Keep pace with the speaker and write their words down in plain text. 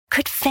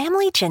Could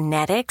family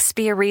genetics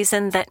be a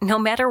reason that no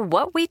matter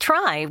what we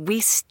try, we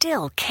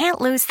still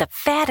can't lose the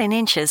fat and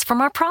inches from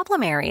our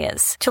problem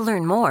areas? To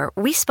learn more,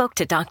 we spoke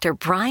to Dr.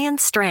 Brian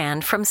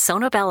Strand from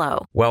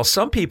Sonobello. While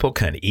some people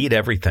can eat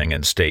everything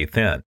and stay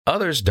thin,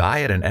 others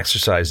diet and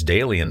exercise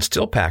daily and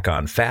still pack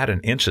on fat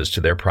and inches to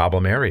their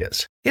problem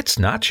areas. It's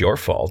not your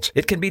fault.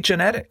 It can be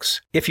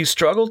genetics. If you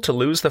struggle to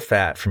lose the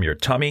fat from your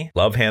tummy,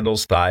 love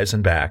handles, thighs,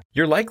 and back,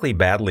 you're likely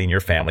battling your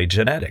family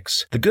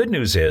genetics. The good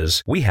news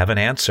is we have an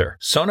answer.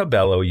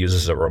 Sonobello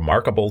uses a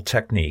remarkable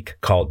technique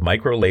called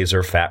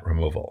micro-laser fat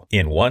removal.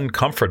 In one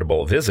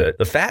comfortable visit,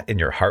 the fat in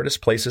your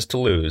hardest places to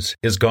lose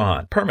is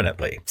gone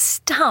permanently.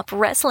 Stop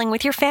wrestling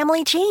with your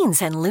family genes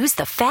and lose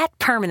the fat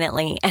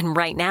permanently. And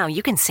right now,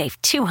 you can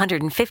save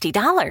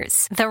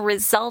 $250. The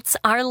results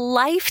are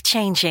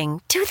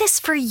life-changing. Do this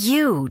for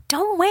you.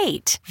 Don't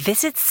wait.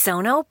 Visit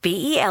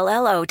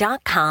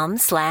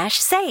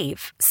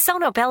sonobello.com/save.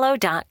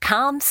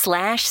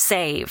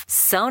 sonobello.com/save.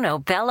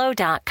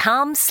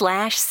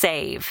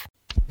 sonobello.com/save.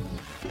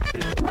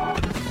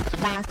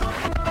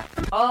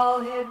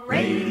 All Hit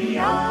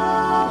Radio.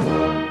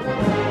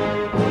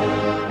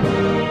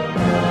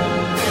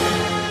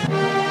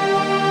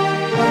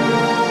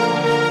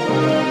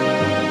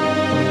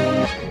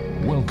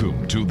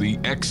 Welcome to the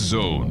X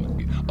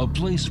Zone, a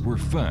place where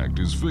fact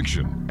is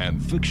fiction and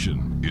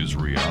fiction is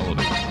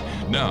reality.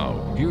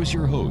 Now, here's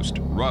your host,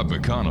 Rob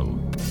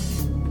McConnell.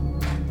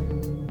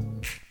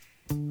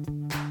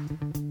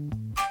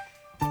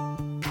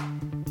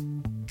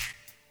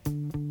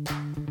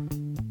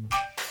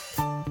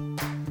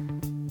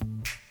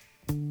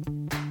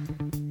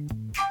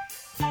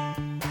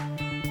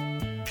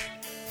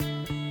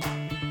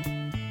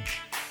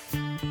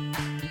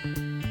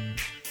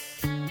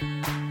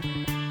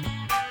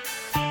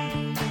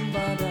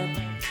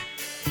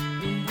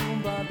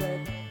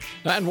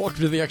 And welcome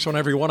to the X Zone,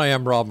 everyone. I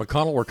am Rob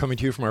McConnell. We're coming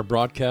to you from our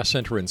broadcast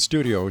center and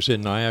studios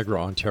in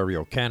Niagara,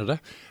 Ontario, Canada.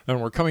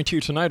 And we're coming to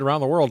you tonight around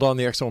the world on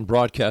the X Zone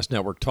Broadcast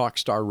Network,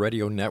 Talkstar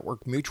Radio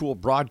Network, Mutual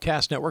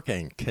Broadcast Network,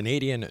 and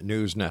Canadian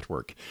News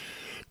Network.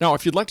 Now,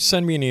 if you'd like to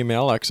send me an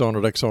email,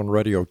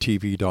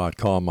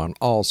 xzone@xzoneradiotv.com, on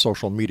all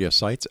social media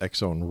sites, X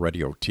Zone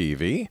Radio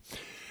TV.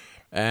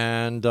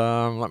 And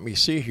let me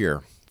see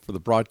here. For the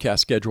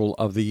broadcast schedule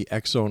of the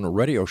X Zone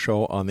Radio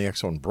Show on the X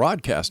Zone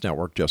Broadcast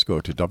Network, just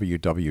go to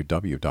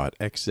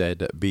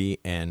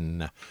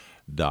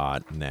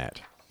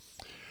www.xzbn.net.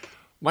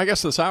 My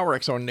guest this hour,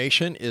 X Zone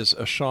Nation, is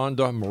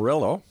SHONDA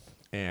MURILLO,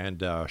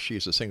 and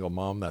she's a single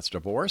mom that's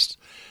divorced.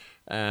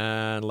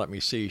 And let me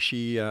see,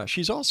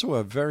 she's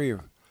also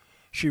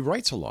she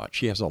writes a lot.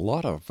 She has a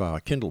lot of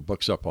Kindle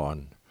books up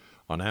on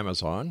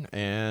Amazon,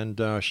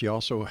 and she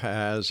also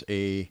has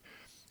a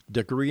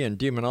degree in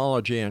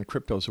demonology and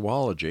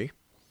cryptozoology,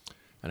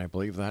 and I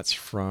believe that's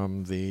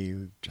from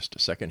the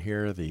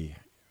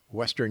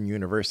Western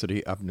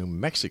University of New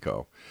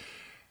Mexico.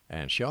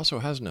 And she also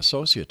has an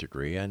associate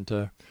degree,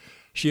 and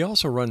she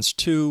also runs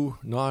 2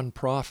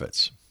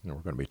 nonprofits. And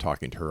we're going to be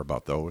talking to her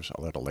about those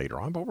a little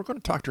later on, but we're going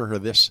to talk to her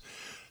this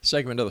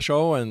segment of the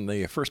show and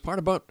the first part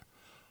about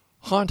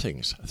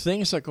hauntings,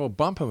 things that go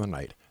bump in the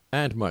night,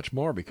 and much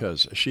more,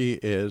 because she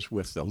is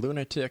with the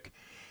Lunatic.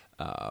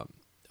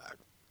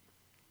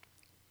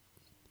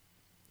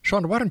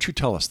 SHONDA, why don't you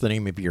tell us the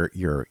name of your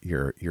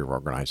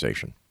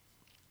organization?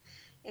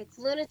 It's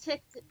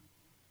Lunatic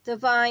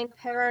Devine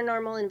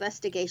Paranormal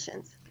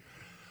Investigations.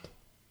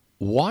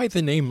 Why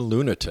the name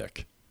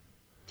Lunatic?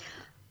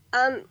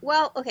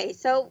 Well, okay,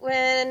 so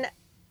when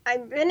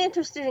I've been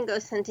interested in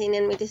ghost hunting,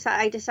 and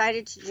I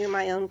decided to do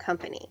my own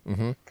company.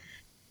 Mm-hmm.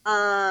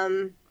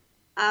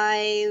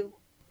 I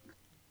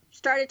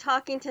started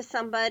talking to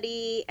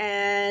somebody,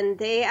 and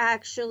they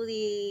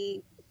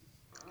actually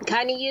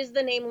kind of use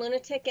the name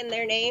Lunatic in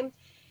their name,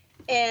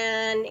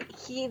 and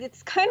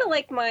it's kind of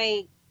like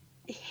my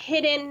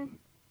hidden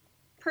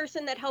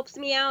person that helps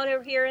me out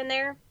over here and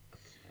there.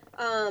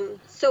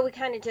 So we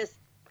kind of just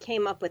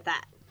came up with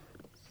that.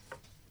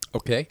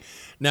 Okay.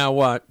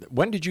 Now,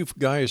 when did you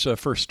guys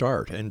first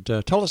start? And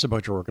tell us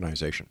about your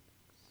organization.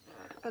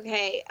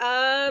 Okay.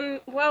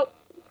 Well,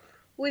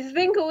 we've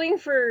been going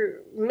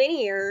for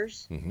many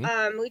years.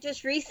 Mm-hmm. We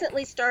just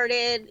recently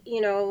started,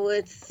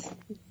 it's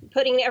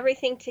putting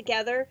everything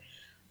together.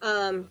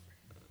 Around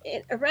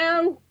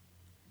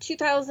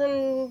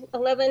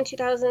 2011,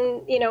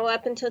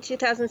 up until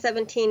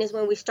 2017 is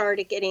when we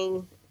started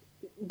getting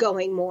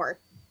going more.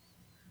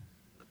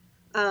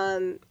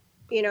 We're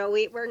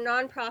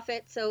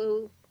nonprofit,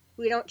 so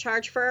we don't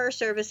charge for our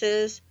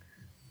services.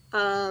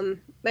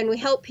 And we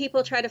help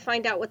people try to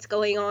find out what's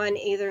going on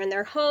either in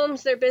their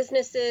homes, their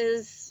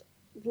businesses,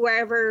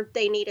 wherever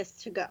they need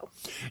us to go.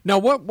 Now,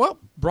 what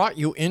brought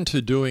you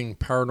into doing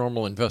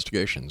paranormal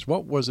investigations?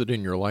 What was it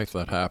in your life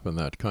that happened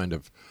that kind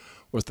of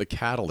was the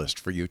catalyst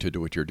for you to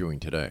do what you're doing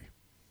today?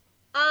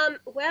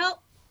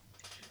 Well,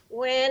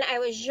 when I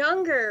was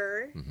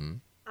younger, Mm-hmm.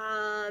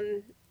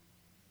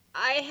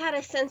 I had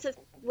a sense of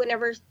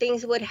whenever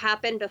things would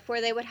happen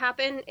before they would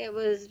happen. It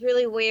was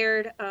really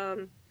weird.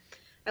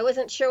 I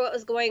wasn't sure what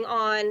was going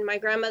on. My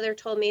grandmother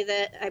told me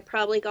that I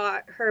probably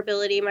got her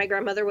ability. My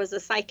grandmother was a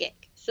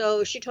psychic.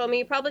 So she told me,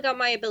 you probably got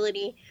my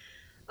ability.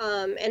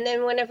 And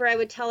then whenever I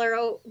would tell her,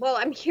 oh, well,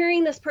 I'm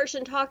hearing this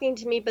person talking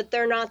to me, but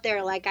they're not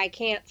there. Like, I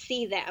can't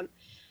see them.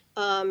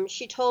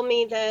 She told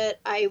me that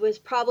I was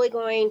probably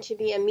going to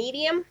be a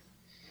medium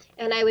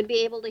and I would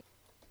be able to hear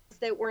things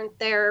that weren't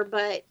there,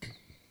 but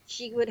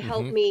she would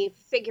help me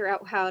figure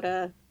out how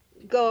to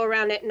go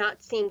around it and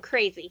not seem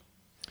crazy.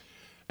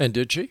 And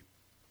did she?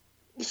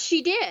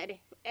 She did.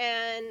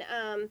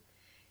 And,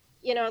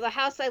 the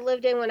house I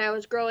lived in when I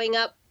was growing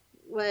up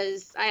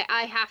was,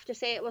 I have to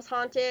say it was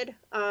haunted.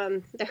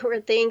 There were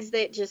things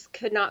that just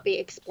could not be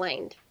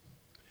explained.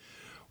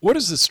 What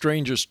is the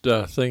strangest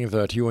thing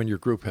that you and your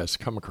group has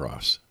come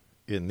across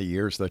in the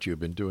years that you've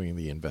been doing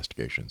the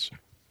investigations?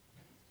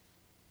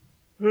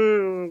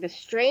 The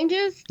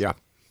strangest? Yeah.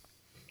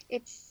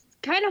 It's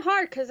kind of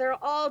hard because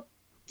they're all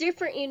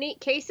different, unique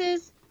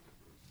cases.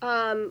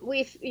 I'd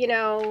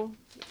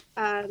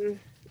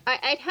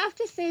have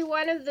to say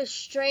one of the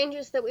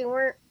strangest that we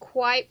weren't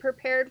quite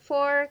prepared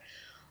for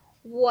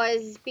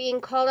was being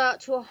called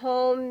out to a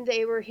home.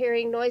 They were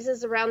hearing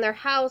noises around their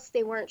house.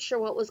 They weren't sure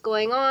what was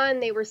going on.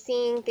 They were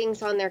seeing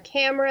things on their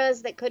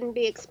cameras that couldn't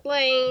be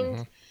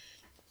explained.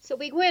 So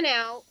we went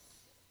out.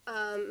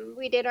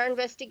 We did our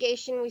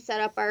investigation. We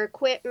set up our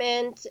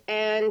equipment,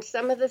 and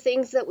some of the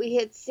things that we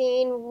had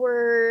seen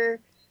were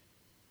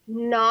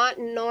not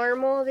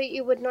normal that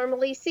you would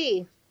normally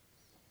see.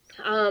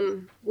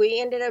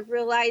 We ended up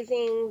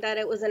realizing that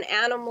it was an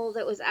animal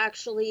that was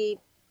actually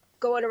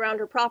going around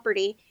her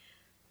property.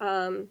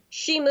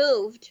 She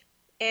moved,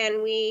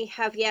 and we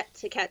have yet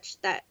to catch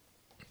that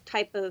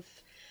type of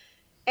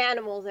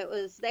animal that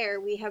was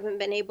there. We haven't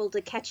been able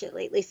to catch it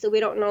lately, so we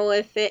don't know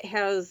if it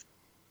has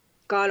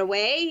gone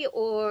away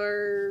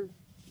or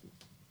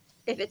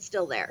if it's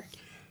still there.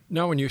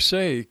 Now, when you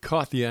say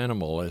caught the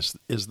animal, is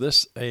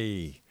this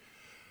a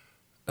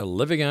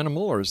living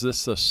animal, or is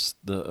this a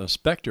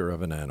specter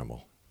of an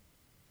animal?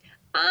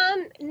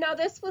 No,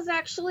 this was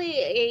actually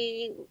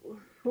a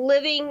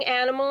living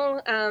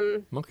animal.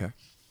 Okay.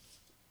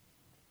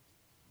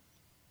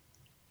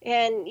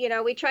 And,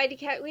 we tried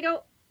to we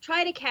don't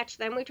try to catch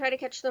them. We try to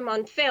catch them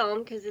on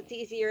film because it's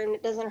easier and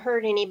it doesn't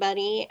hurt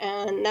anybody.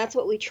 And that's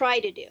what we try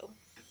to do.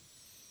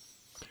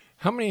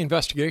 How many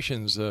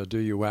investigations do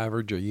you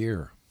average a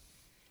year?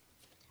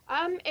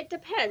 It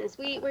depends.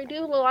 We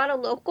do a lot of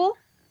local.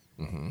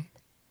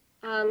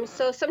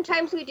 So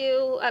sometimes we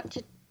do up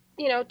to,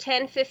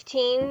 10,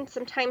 15,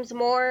 sometimes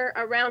more.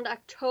 Around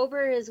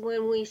October is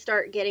when we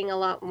start getting a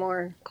lot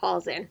more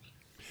calls in.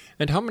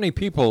 And how many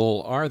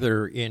people are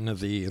there in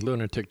the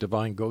Lunatic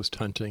Devine Ghost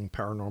Hunting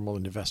Paranormal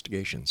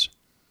Investigations?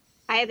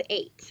 I have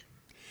 8.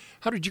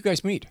 How did you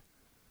guys meet?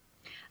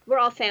 We're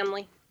all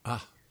family.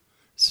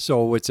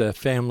 So it's a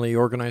family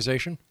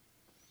organization?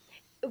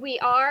 We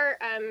are.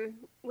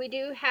 We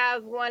do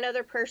have one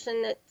other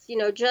person that's,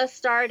 just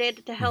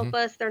started to help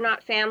us. They're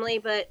not family,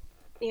 but,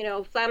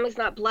 family's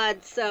not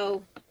blood,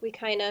 so we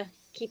kind of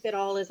keep it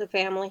all as a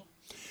family.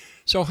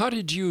 So how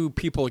did you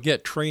people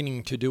get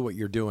training to do what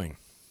you're doing?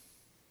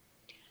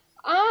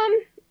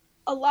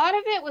 A lot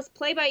of it was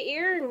play by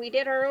ear, and we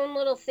did our own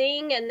little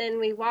thing, and then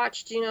we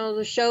watched,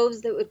 the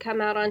shows that would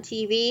come out on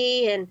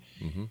TV, and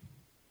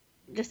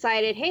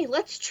decided, hey,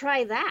 let's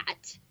try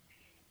that.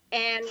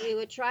 And we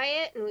would try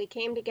it, and we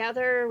came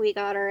together, we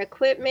got our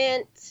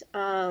equipment.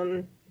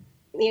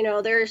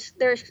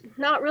 There's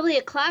not really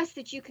a class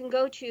that you can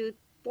go to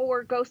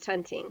for ghost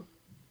hunting.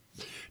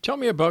 Tell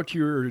me about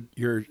your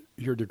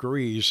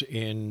degrees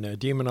in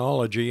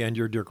demonology and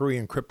your degree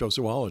in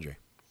cryptozoology.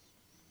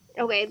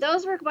 Okay,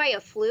 those were by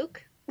a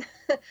fluke.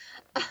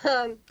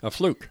 A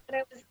fluke?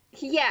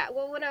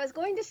 When I was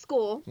going to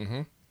school,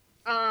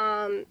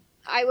 I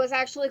was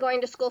actually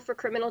going to school for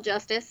criminal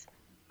justice.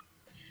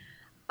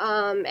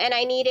 And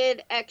I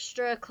needed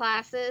extra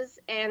classes,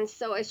 and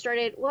so I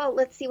started,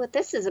 let's see what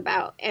this is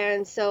about.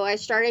 And so I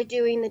started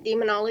doing the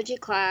demonology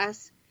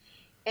class,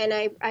 and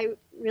I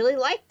really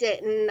liked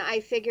it, and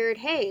I figured,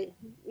 hey,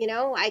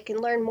 I can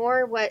learn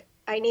more what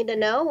I need to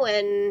know,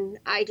 and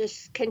I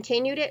just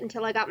continued it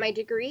until I got my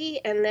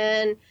degree. And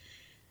then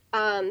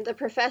the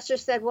professor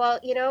said,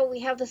 we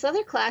have this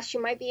other class,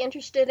 you might be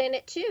interested in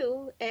it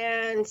too.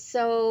 And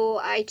so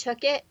I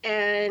took it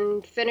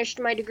and finished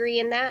my degree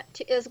in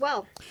that as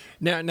well.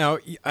 Now,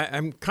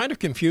 I'm kind of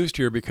confused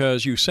here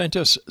because you sent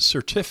us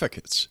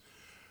certificates.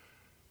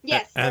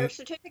 Yes, they're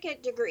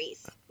certificate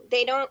degrees.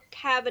 They don't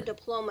have a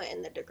diploma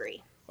in the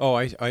degree. Oh,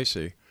 I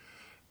see.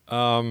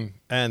 And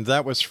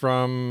that was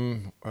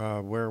from,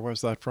 where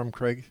was that from,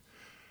 Craig?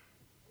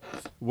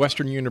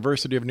 Western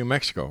University of New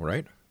Mexico,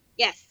 right?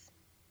 Yes.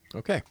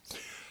 Okay.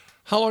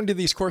 How long did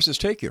these courses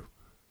take you?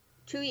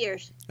 2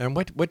 years. And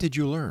what did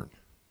you learn?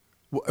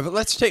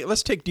 Let's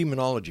take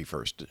demonology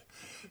first.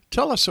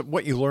 Tell us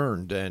what you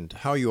learned and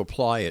how you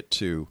apply it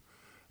to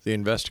the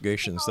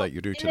investigations that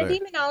you do today. In the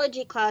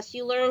demonology class,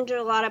 you learned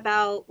a lot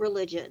about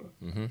religion.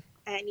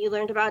 And you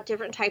learned about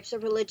different types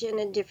of religion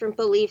and different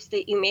beliefs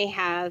that you may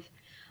have.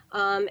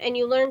 And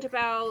you learned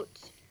about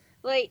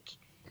Like,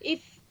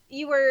 if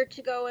you were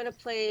to go in a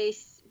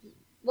place,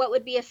 what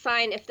would be a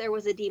sign if there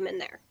was a demon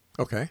there?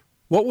 Okay.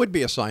 What would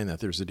be a sign that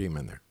there's a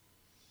demon there?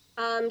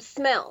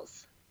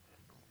 Smells.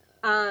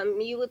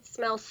 You would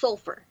smell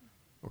sulfur.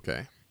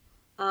 Okay.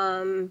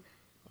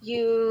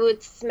 You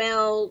would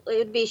smell, it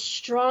would be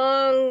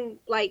strong,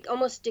 like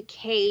almost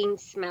decaying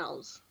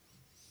smells.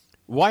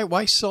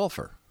 Why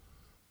sulfur?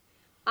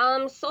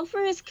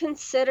 Sulfur is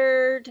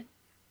considered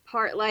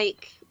part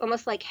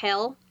almost like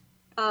hell.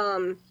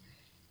 And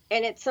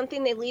it's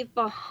something they leave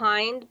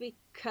behind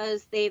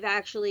because they've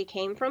actually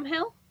came from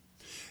hell.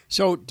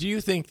 So do you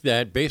think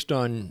that based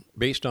on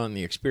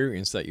the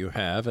experience that you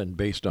have and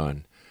based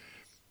on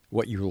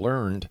what you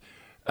learned,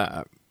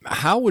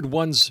 how would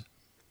one's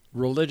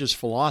religious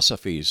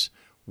philosophies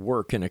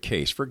work in a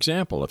case? For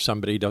example, if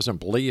somebody doesn't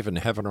believe in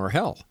heaven or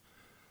hell,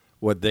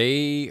 would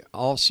they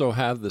also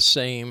have the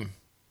same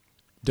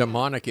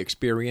demonic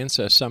experience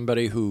as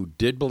somebody who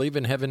did believe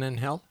in heaven and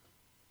hell?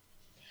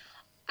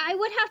 I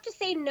would have to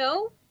say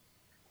no,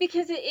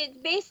 because it's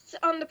based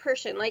on the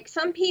person. Like,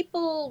 some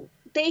people,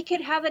 they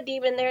could have a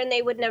demon there and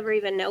they would never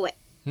even know it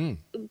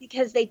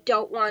because they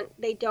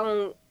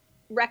don't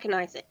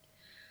recognize it.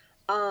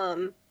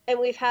 And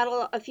we've had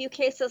a few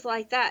cases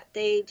like that.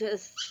 They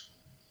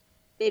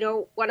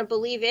don't want to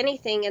believe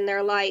anything, and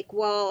they're like,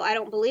 well, I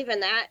don't believe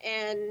in that,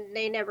 and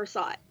they never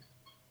saw it.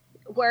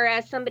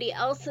 Whereas somebody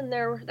else in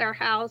their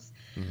house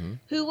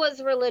who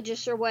was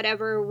religious or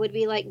whatever would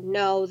be like,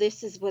 no,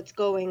 this is what's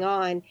going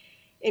on.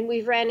 And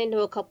we've ran into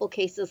a couple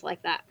cases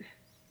like that.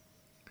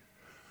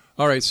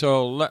 All right,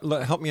 so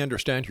help me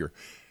understand here.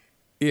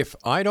 If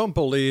I don't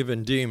believe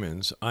in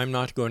demons, I'm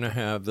not going to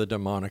have the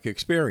demonic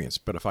experience.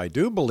 But if I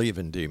do believe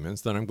in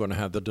demons, then I'm going to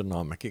have the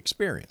demonic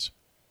experience.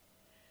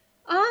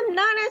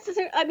 Not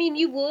necessarily. I mean,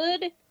 you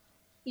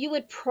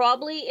would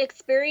probably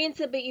experience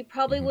it, but you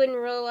probably wouldn't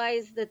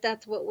realize that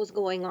that's what was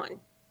going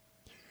on.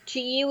 To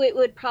you, it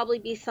would probably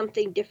be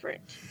something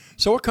different.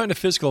 So what kind of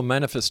physical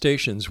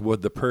manifestations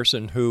would the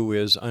person who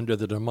is under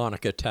the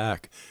demonic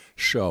attack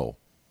show?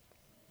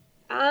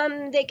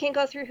 They can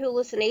go through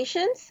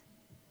hallucinations,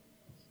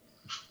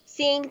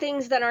 seeing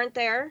things that aren't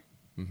there.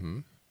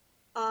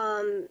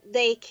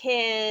 They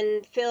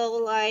can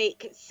feel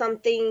like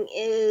something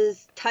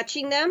is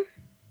touching them,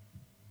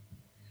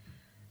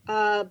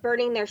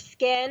 burning their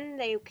skin.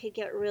 They could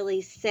get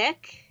really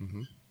sick.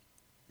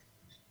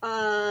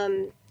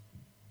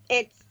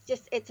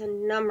 It's a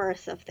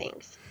numerous of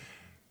things.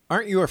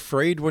 Aren't you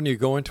afraid when you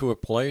go into a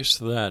place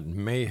that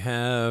may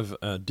have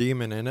a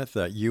demon in it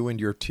that you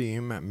and your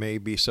team may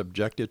be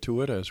subjected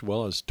to it as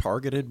well as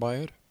targeted by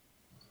it?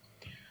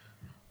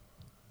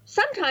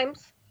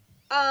 Sometimes.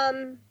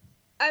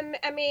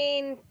 I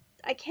mean,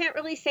 I can't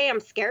really say I'm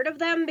scared of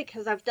them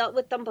because I've dealt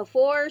with them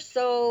before,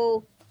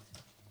 so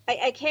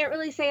I can't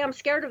really say I'm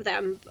scared of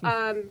them.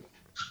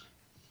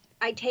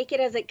 I take it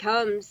as it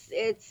comes.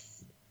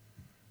 It's,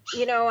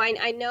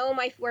 I know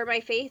where my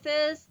faith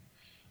is,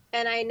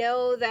 and I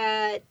know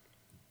that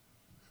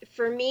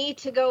for me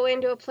to go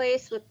into a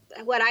place with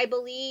what I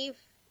believe,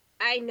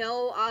 I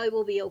know I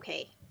will be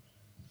okay.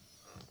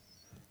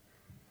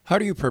 How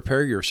do you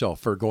prepare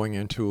yourself for going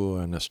into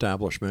an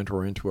establishment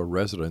or into a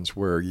residence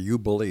where you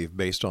believe,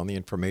 based on the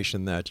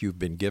information that you've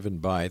been given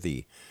by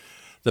the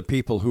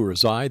people who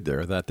reside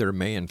there, that there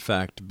may in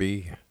fact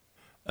be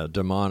a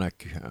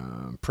demonic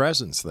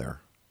presence there?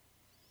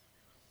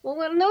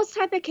 Well, in those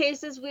type of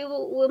cases,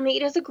 we'll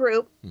meet as a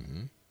group.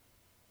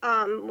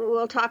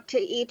 We'll talk to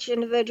each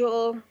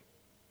individual.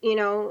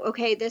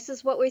 Okay, this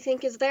is what we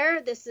think is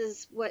there. This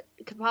is what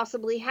could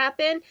possibly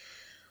happen.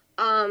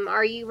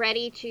 Are you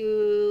ready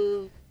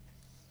to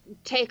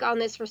take on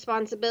this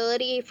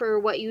responsibility for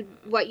what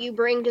you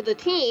bring to the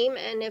team?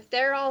 And if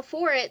they're all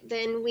for it,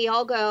 then we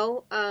all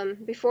go.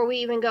 Before we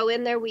even go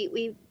in there,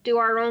 we do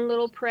our own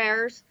little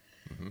prayers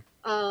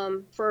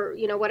for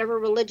whatever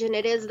religion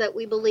it is that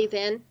we believe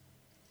in,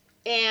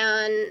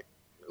 and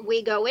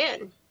we go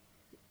in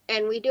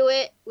and we do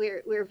it.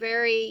 We're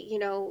very,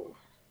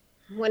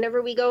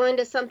 whenever we go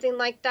into something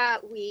like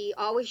that, we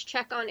always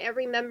check on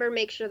every member,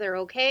 make sure they're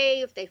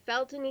okay, if they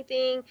felt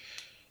anything.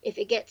 If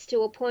it gets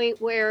to a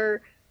point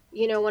where,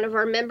 one of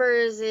our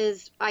members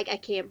is, I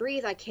can't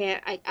breathe, I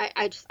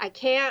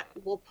can't,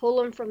 we'll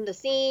pull them from the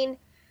scene,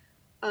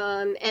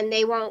 and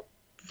they won't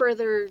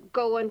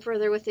go on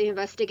further with the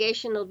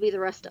investigation. It'll be the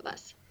rest of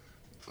us.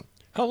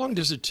 How long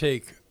does it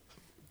take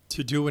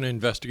to do an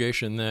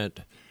investigation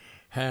that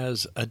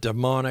has a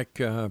demonic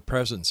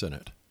presence in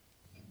it?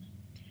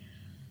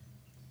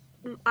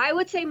 I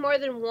would say more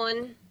than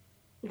one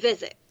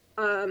visit.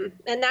 And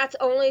that's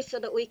only so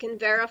that we can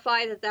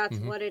verify that that's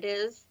what it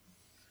is.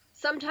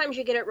 Sometimes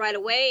you get it right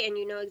away and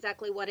you know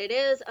exactly what it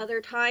is.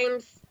 Other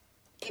times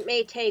it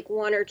may take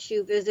 1 or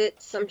 2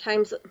 visits,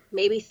 sometimes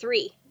maybe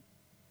 3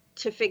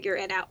 to figure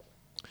it out.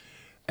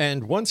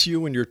 And once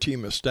you and your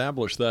team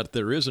establish that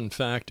there is in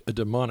fact a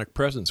demonic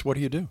presence, what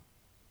do you do?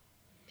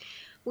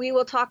 We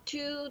will talk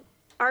to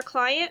our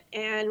client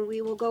and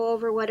we will go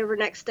over whatever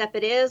next step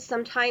it is.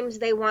 Sometimes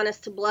they want us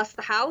to bless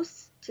the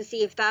house to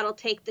see if that'll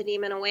take the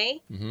demon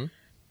away.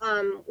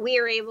 we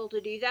are able to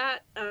do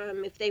that.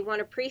 If they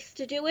want a priest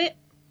to do it,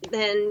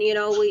 then,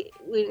 we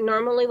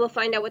normally will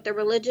find out what their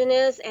religion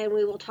is, and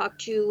we will talk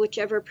to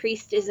whichever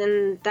priest is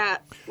in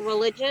that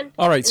religion.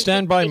 All right,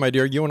 stand by, my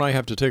dear. You and I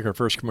have to take our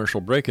first commercial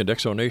break. At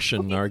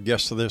Exonation, okay. Our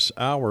guest this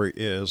hour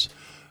is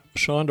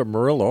SHONDA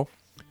MURILLO,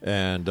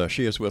 and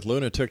she is with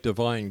Lunatic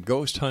Devine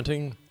Ghost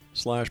Hunting /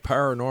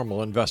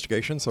 Paranormal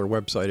Investigations. Their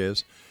website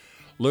is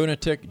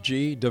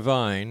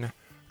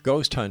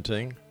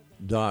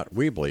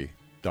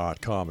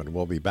lunaticgdevine.ghosthunting.weebly.com, and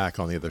we'll be back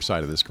on the other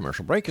side of this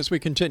commercial break as we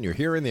continue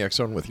here in the X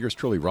Zone with yours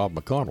truly, Rob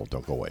McConnell.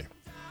 Don't go away.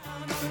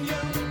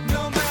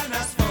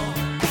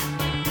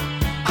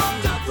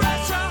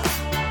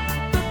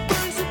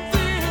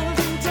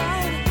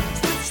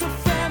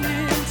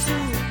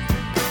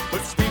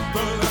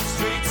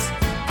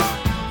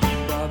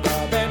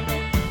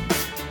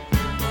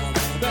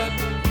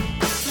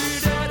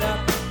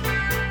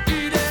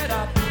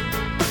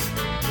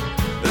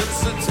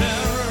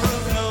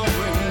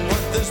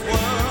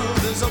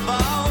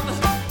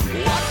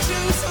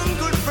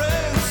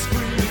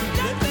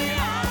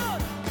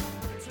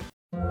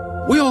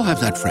 We all have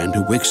that friend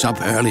who wakes up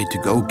early to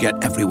go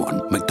get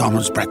everyone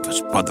McDonald's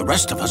breakfast, while the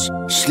rest of us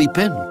sleep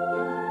in.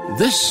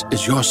 This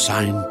is your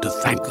sign to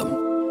thank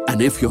them.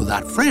 And if you're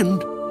that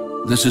friend,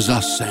 this is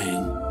us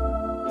saying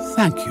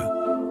thank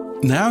you.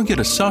 Now get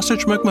a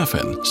sausage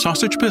McMuffin,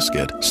 sausage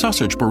biscuit,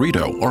 sausage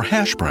burrito, or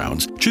hash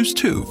browns. Choose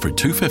 2 for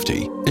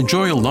 $2.50.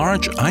 Enjoy a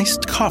large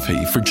iced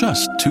coffee for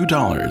just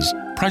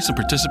 $2. Price and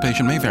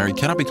participation may vary.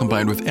 Cannot be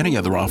combined with any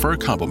other offer or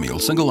combo meal.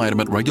 Single item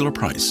at regular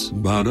price.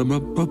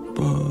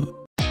 Ba-da-ba-ba-ba.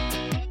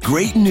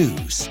 Great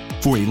news!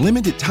 For a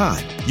limited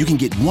time, you can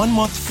get 1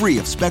 month free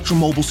of Spectrum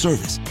Mobile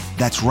service.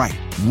 That's right,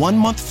 1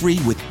 month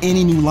free with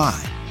any new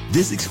line.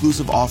 This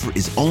exclusive offer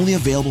is only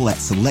available at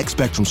select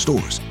Spectrum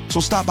stores, so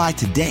stop by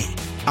today.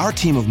 Our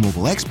team of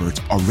mobile experts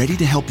are ready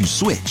to help you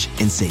switch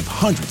and save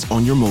hundreds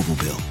on your mobile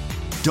bill.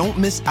 Don't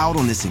miss out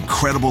on this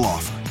incredible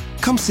offer.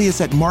 Come see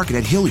us at Market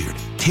at Hilliard,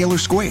 Taylor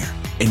Square,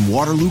 and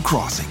Waterloo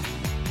Crossing.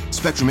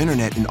 Spectrum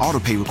Internet and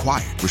autopay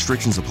required.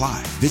 Restrictions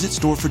apply. Visit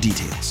store for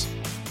details.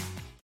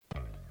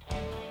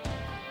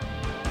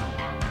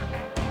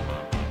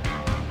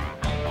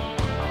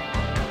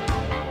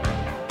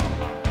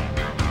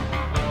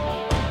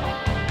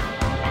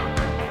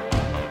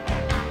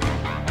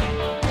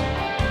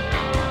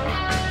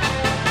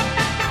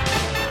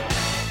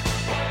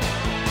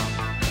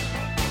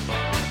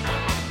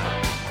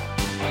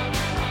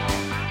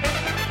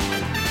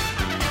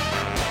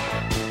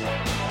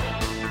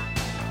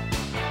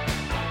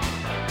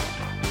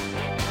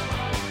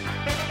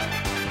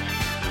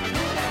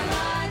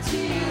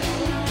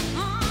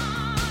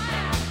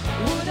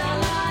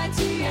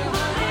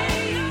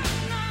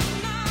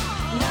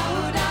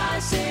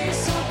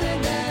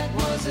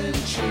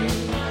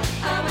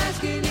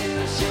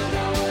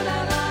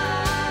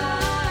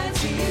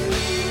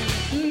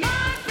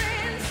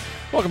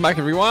 Welcome back,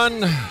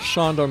 everyone.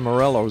 SHONDA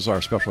MURILLO is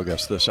our special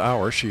guest this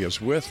hour. She is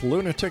with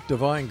Lunatic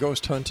Devine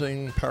Ghost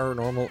Hunting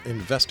Paranormal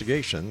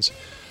Investigations,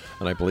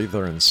 and I believe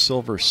they're in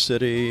Silver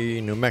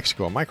City, New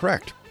Mexico. Am I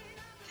correct?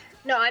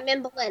 No, I'm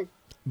in Berlin.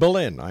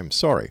 Berlin, I'm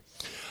sorry.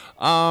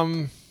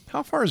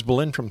 How far is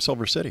Berlin from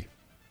Silver City?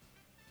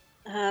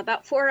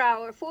 About 4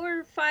 hours, 4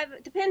 or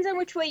 5, depends on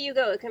which way you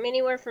go. It can be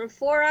anywhere from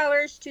 4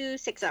 hours to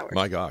 6 hours.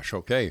 My gosh,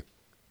 okay.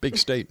 Big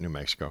state, New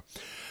Mexico.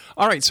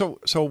 All right, so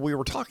we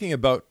were talking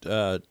about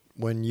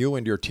when you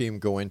and your team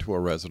go into a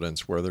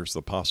residence where there's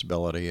the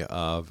possibility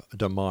of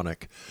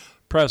demonic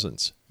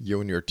presence. You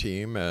and your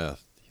team,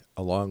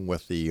 along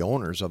with the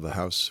owners of the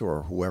house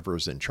or whoever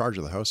is in charge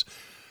of the house,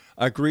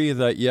 agree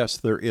that, yes,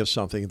 there is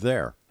something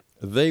there.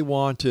 They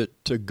want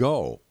it to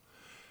go.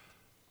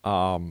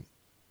 Let's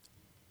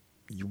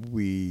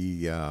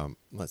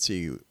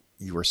see,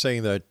 you were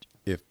saying that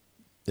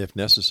if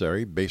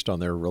necessary, based on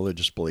their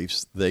religious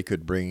beliefs,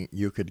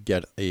 you could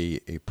get a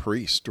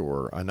priest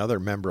or another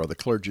member of the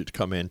clergy to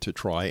come in to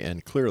try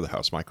and clear the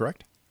house. Am I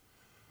correct?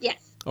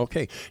 Yes.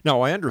 Okay.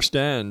 Now, I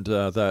understand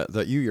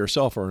that you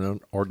yourself are an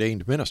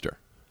ordained minister.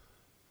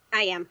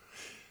 I am.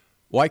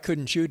 Why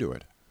couldn't you do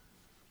it?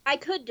 I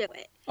could do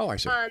it. Oh, I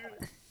see.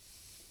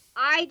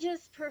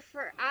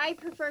 I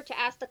prefer to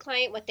ask the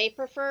client what they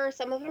prefer.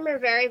 Some of them are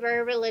very,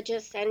 very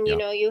religious, and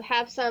you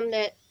have some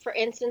that, for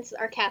instance,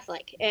 are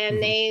Catholic,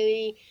 and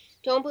they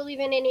don't believe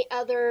in any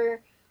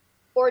other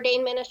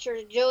ordained minister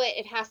to do it.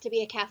 It has to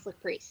be a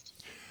Catholic priest.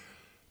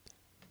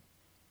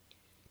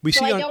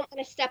 I don't want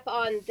to step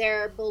on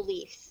their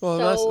beliefs.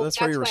 Well, so that's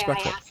very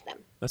respectful. Why I ask them.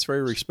 That's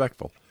very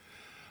respectful.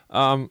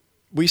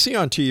 We see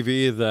on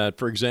TV that,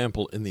 for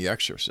example, in The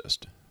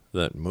Exorcist,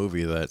 that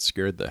movie that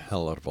scared the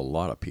hell out of a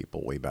lot of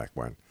people way back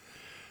when.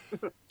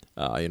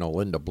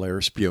 Linda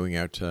Blair spewing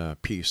out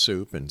pea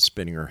soup and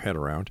spinning her head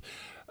around.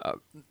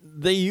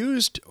 They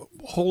used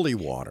holy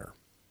water.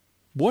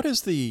 What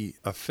is the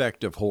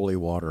effect of holy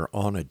water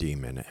on a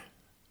demon?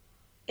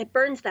 It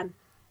burns them.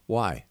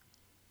 Why?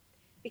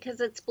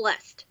 Because it's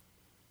blessed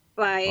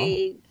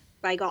by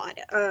God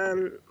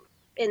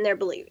in their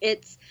belief.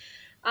 It's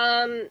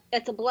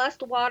It's a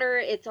blessed water.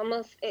 It's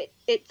almost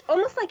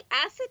like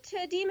acid to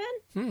a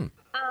demon.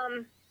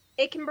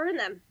 It can burn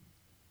them.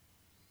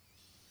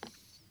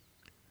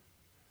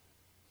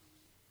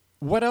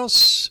 What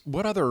else?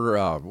 What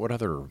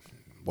other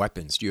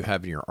weapons do you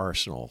have in your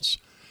arsenals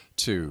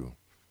to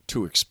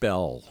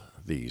expel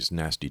these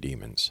nasty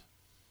demons?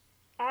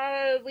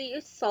 We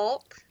use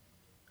salt.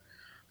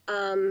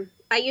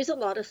 I use a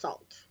lot of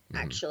salt,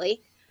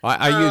 actually.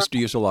 I used to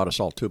use a lot of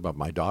salt too, but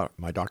my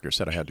doctor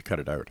said I had to cut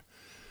it out.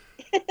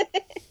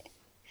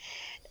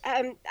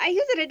 I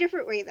use it a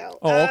different way though.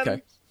 Oh,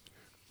 okay.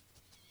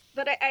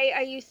 But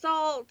I use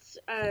salt.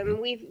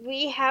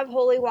 We have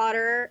holy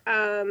water.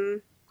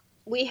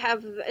 We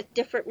have a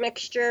different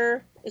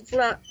mixture.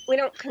 We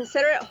don't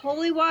consider it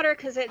holy water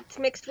because it's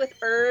mixed with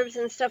herbs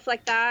and stuff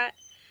like that.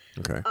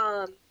 Okay.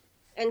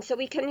 And so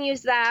we can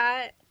use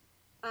that.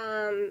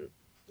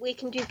 We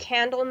can do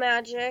candle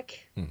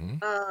magic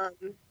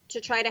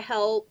to try to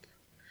help.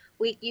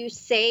 We use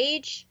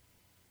sage.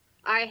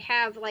 I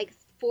have like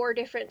 4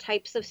 different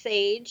types of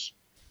sage.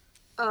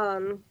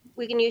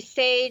 We can use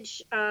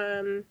sage.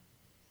 And,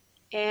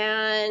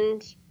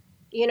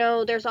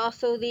 there's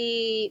also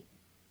a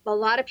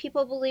lot of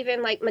people believe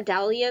in like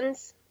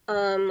medallions,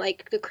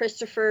 like the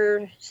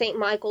Christopher St.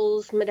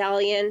 Michael's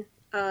medallion.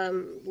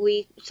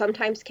 We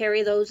sometimes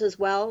carry those as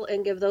well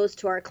and give those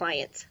to our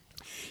clients.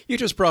 You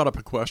just brought up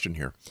a question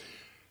here.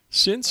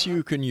 Since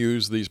you can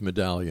use these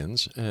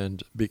medallions,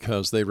 and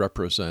because they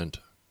represent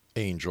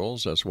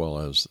angels as well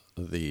as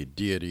the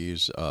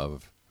deities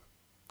of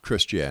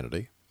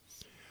Christianity,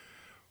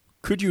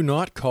 could you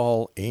not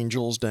call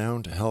angels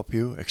down to help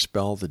you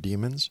expel the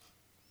demons?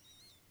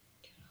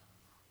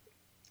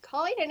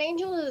 Calling an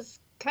angel is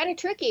kind of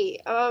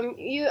tricky. I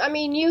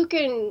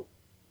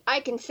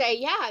can say,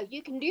 yeah,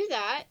 you can do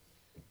that.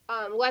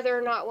 Whether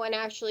or not one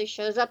actually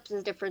shows up is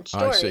a different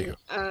story. I see.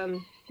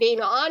 Being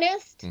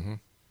honest,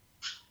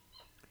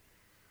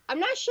 I'm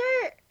not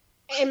sure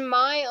in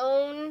my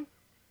own,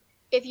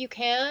 if you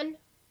can.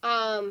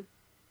 It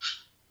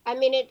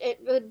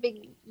would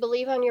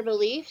believe on your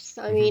beliefs.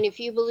 I mean, if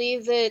you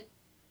believe that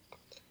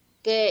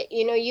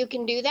you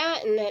can do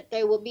that and that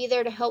they will be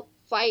there to help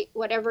fight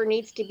whatever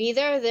needs to be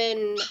there,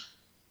 then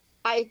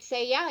I'd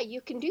say, yeah,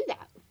 you can do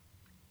that.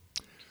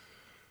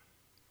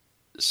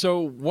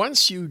 So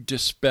once you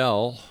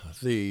dispel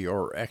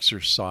or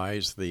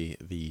exorcise the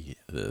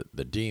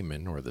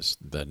demon or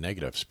the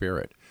negative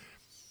spirit,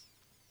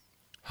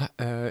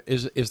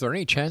 is there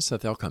any chance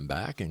that they'll come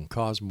back and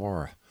cause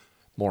more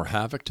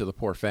havoc to the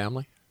poor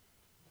family?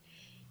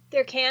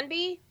 There can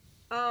be.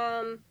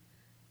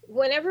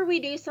 Whenever we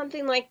do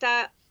something like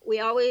that,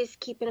 we always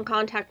keep in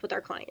contact with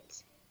our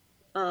clients.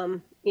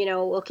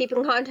 We'll keep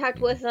in contact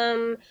with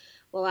them.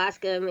 We'll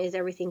ask them, is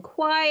everything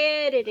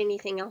quiet? Did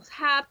anything else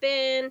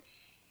happen?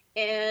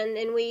 And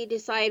then we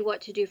decide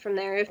what to do from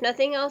there. If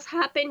nothing else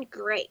happened,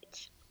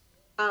 great.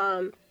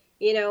 And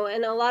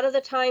a lot of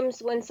the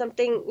times when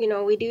something,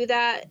 we do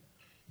that,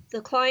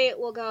 the client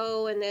will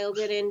go and they'll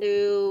get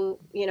into,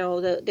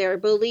 their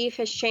belief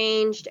has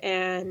changed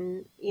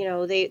and,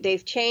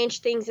 they've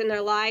changed things in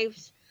their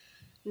lives.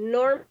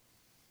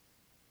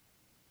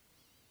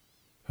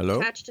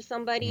 Attached to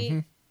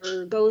somebody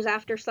or goes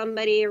after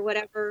somebody or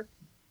whatever.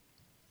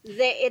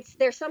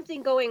 There's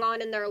something going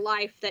on in their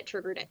life that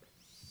triggered it.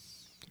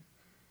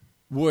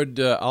 Would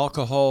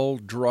alcohol,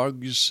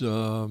 drugs,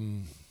 a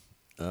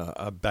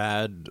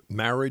bad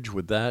marriage,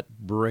 would that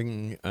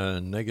bring a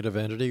negative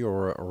entity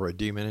or a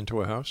demon into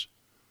a house?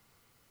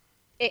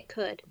 It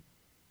could.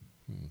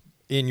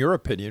 In your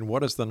opinion,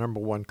 what is the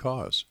number one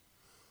cause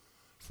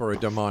for a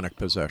demonic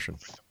possession?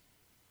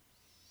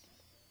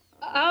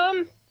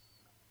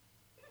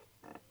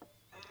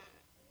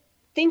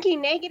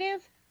 Thinking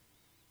negative.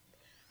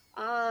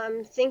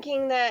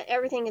 Thinking that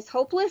everything is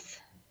hopeless.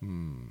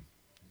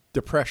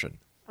 Depression.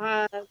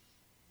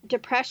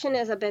 Depression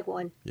is a big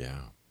one.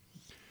 Yeah.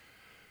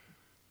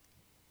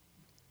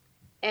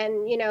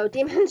 And,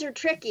 demons are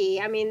tricky.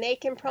 I mean, they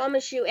can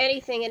promise you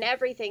anything and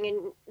everything,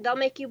 and they'll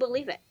make you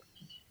believe it.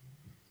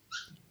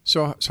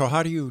 So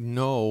how do you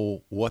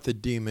know what the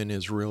demon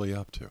is really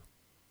up to?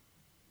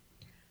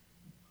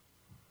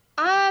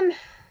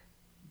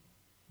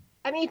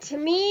 To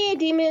me,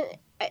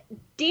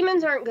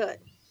 demons aren't good.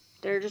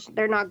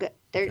 They're not good.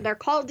 They're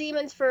called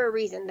demons for a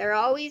reason. They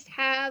always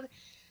have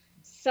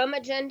some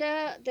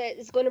agenda that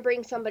is going to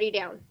bring somebody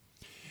down.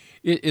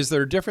 Is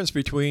there a difference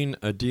between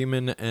a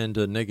demon and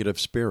a negative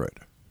spirit?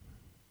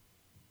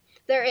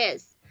 There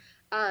is.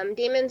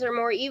 Demons are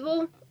more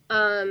evil.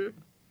 A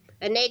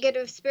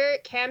negative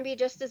spirit can be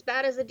just as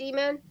bad as a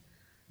demon,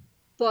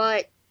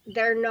 but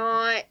they're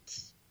not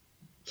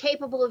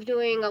capable of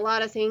doing a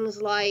lot of things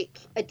like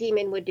a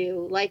demon would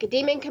do. Like a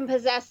demon can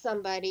possess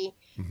somebody,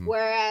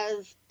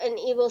 whereas an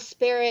evil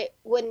spirit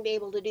wouldn't be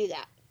able to do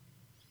that.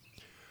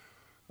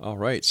 All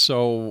right.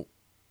 So,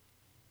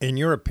 in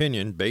your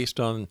opinion, based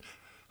on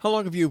how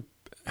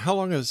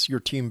long has your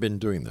team been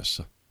doing this?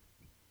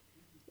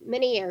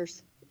 Many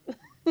years.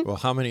 Well,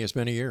 how many is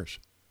many years?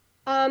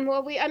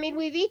 Well,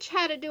 we've each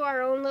had to do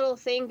our own little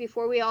thing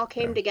before we all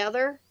came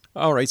together.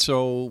 All right.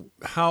 So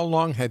how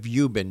long have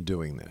you been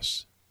doing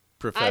this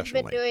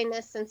professionally? I've been doing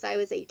this since I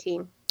was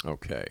 18.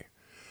 Okay.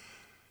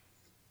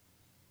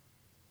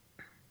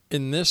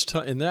 In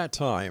that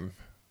time,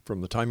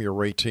 from the time you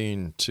were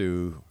 18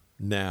 to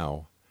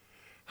now,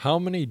 how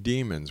many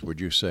demons would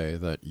you say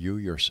that you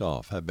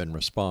yourself have been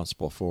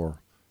responsible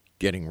for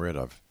getting rid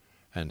of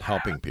and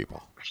helping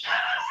people?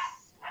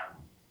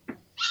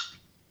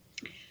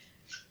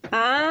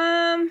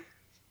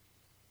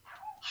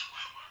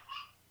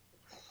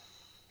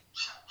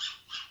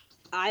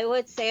 I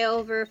would say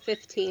over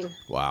 15.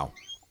 Wow.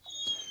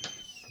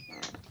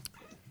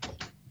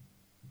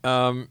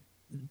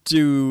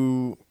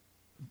 Do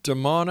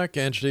demonic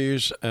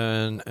entities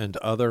and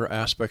other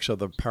aspects of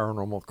the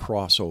paranormal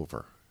cross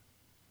over?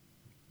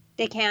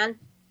 They can.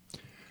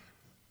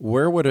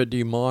 Where would a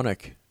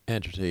demonic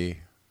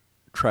entity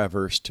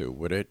traverse to?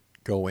 Would it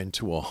go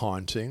into a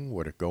haunting?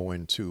 Would it go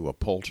into a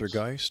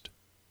poltergeist?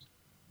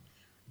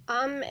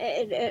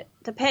 It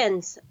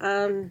depends.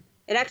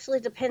 It actually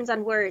depends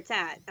on where it's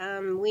at.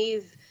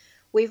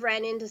 We've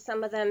ran into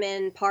some of them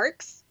in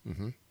parks,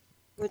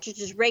 which are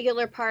just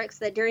regular parks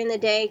that during the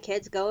day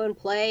kids go and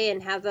play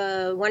and have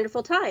a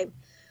wonderful time.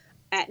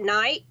 At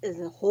night is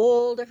a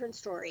whole different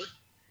story.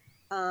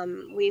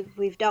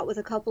 We've dealt with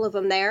a couple of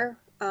them there.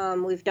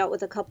 We've dealt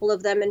with a couple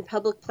of them in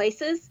public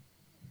places,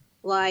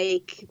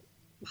 like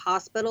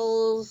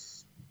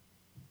hospitals,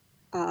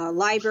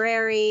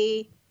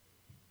 library.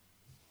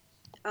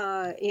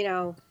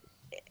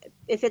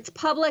 If it's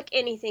public,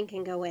 anything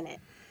can go in it.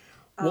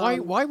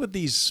 Why would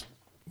these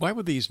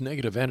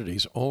negative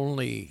entities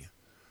only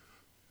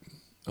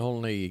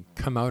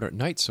come out at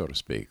night, so to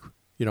speak?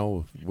 In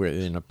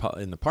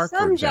the park,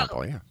 Some for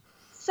example. don't. Yeah.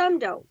 Some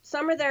don't.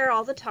 Some are there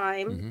all the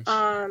time.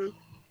 And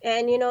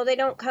they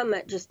don't come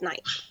at just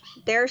night.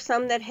 There are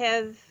some that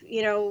have,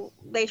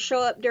 they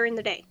show up during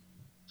the day.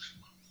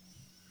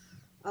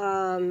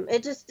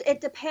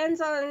 It depends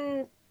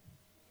on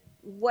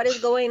what is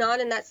going on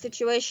in that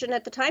situation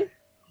at the time.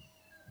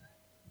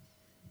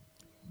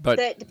 But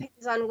that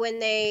depends on when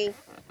they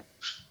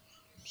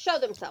show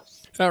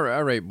themselves. All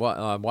right.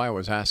 Why I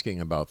was asking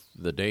about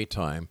the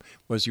daytime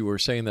was you were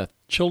saying that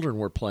children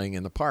were playing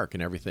in the park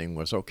and everything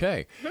was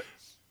okay.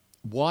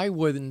 Why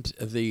wouldn't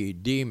the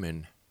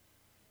demon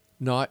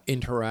not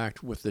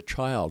interact with the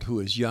child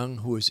who is young,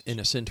 who is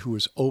innocent, who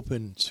is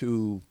open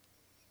to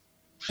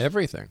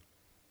everything?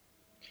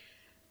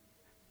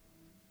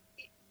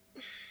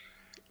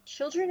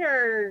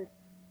 Children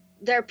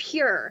they're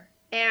pure,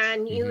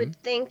 and you would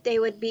think they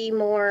would be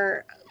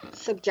more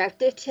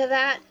subjective to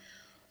that.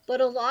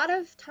 But a lot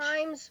of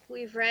times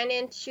we've ran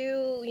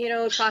into,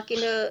 talking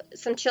to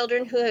some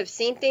children who have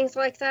seen things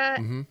like that.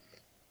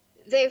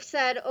 They've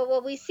said, oh,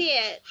 well, we see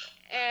it.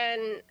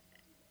 And,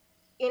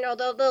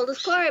 they'll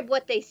describe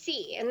what they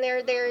see. And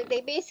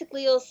they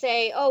basically will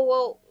say, oh,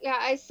 well, yeah,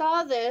 I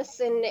saw this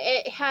and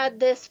it had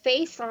this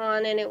face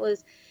on and it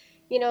was,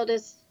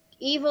 this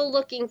evil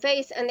looking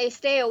face, and they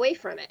stay away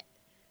from it.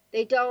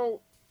 They don't.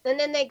 And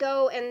then they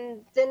go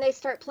and then they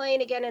start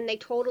playing again and they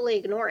totally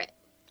ignore it.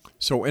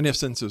 So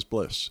innocence is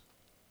bliss.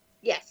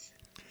 Yes.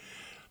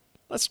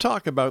 Let's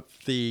talk about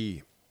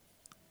the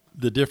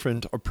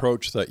different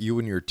approach that you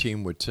and your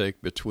team would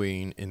take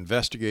between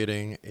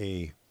investigating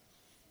a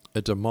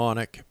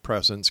demonic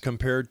presence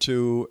compared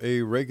to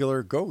a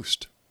regular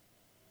ghost.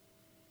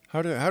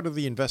 How do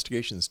the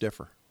investigations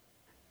differ?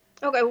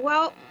 Okay,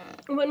 well,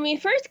 when we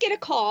first get a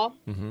call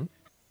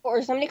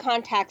or somebody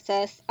contacts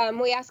us,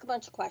 we ask a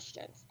bunch of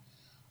questions.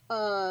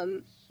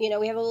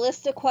 We have a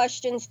list of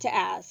questions to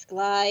ask,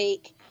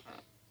 like,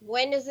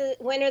 when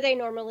are they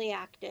normally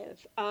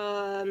active?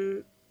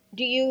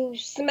 Do you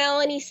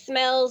smell any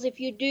smells? If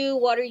you do,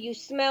 what are you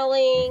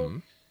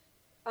smelling?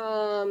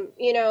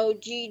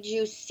 Did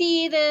you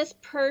see this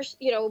person?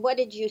 What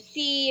did you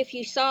see? If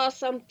you saw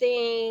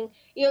something,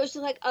 it's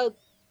like a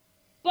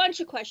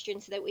bunch of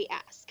questions that we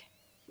ask.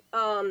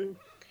 And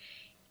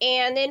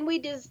then we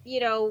just,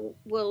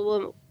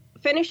 we'll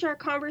finish our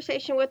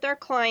conversation with our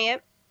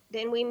client.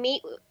 Then we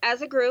meet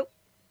as a group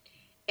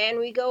and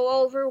we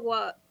go over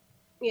what,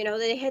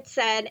 they had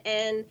said.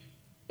 And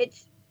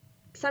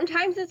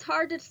sometimes it's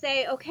hard to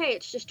say, okay,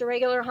 it's just a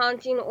regular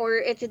haunting or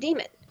it's a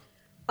demon.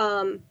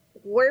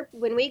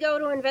 When we go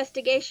to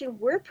investigation,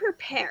 we're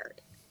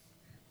prepared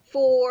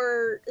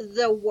for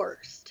the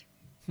worst,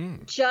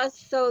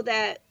 just so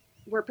that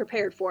we're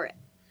prepared for it.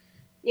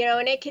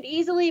 And it could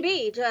easily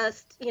be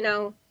just,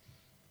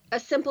 a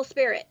simple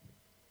spirit,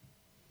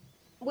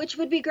 which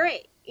would be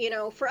great,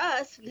 for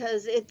us,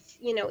 because it's,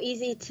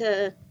 easy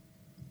to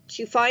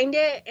find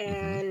it.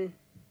 And,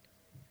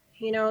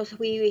 so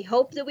we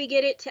hope that we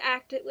get it to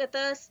act it with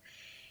us.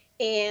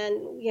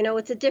 And,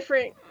 it's a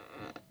different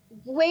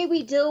way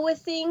we deal with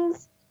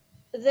things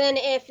than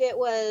if it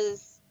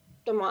was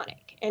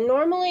demonic. And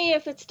normally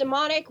if it's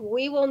demonic,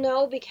 we will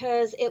know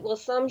because it will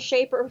some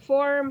shape or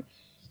form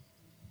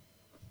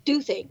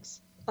do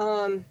things.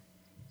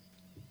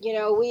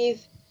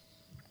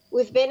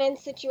 we've been in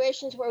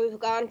situations where we've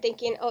gone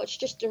thinking, oh, it's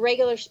just a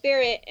regular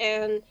spirit,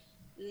 and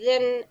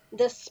then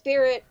the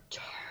spirit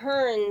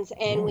turns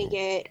and we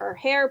get our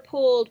hair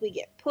pulled, we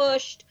get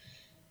pushed,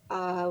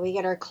 we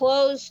get our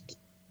clothes,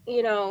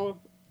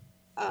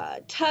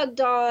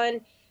 tugged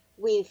on,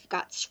 we've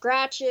got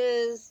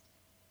scratches,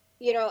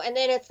 and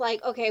then it's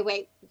like, okay,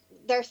 wait,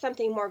 there's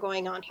something more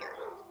going on here.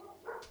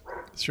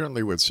 It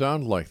certainly would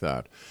sound like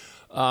that.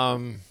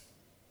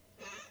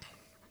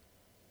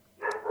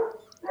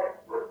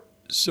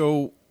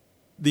 So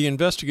the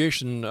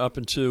investigation up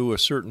until a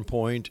certain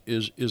point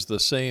is the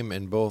same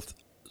in both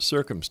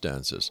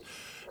circumstances.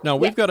 Now,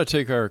 we've got to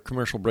take our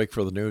commercial break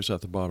for the news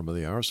at the bottom of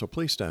the hour, so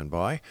please stand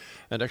by.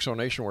 And X Zone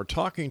Nation, we're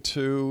talking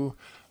to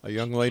a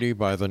young lady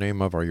by the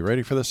name of, are you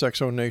ready for this, X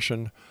Zone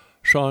Nation?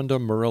 SHONDA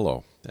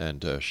MURILLO.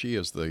 And she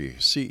is the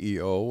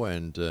CEO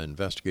and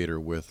investigator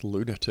with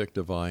Lunatic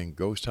Devine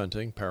Ghost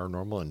Hunting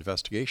Paranormal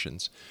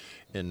Investigations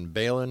in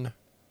Belen,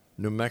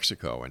 New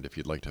Mexico. And if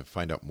you'd like to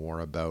find out more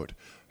about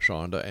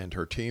SHONDA and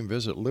her team,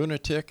 visit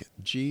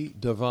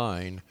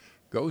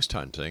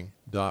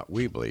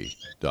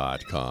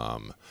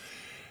lunaticgdevine.weebly.com.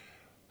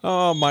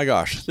 Oh my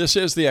gosh, this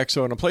is the X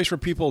Zone, a place where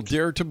people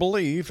dare to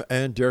believe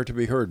and dare to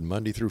be heard,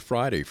 Monday through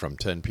Friday from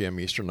 10 p.m.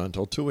 Eastern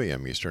until 2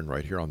 a.m. Eastern,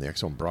 right here on the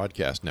X Zone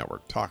Broadcast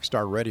Network,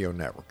 Talkstar Radio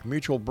Network,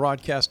 Mutual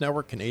Broadcast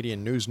Network,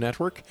 Canadian News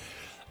Network,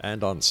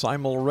 and on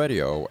Simul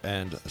Radio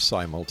and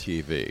Simul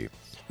TV.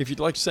 If you'd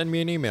like to send me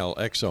an email,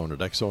 xzone at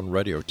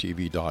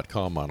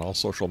xzoneradiotv.com, on all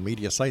social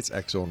media sites,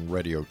 Xzone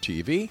Radio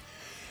TV.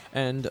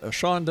 And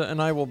SHONDA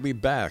and I will be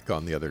back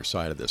on the other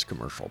side of this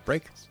commercial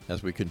break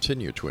as we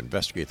continue to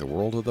investigate the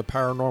world of the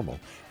paranormal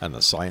and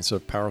the science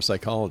of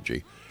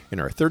parapsychology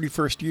in our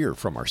 31st year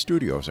from our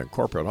studios and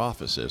corporate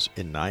offices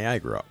in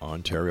Niagara,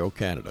 Ontario,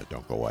 Canada.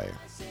 Don't go away.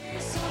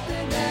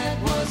 Something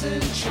that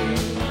wasn't true.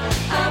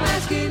 I'm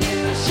asking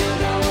you,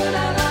 sugar, would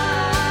I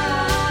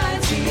lie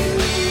to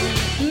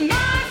you?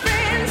 My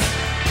friends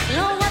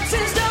know what's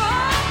in store.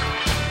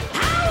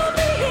 I won't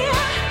be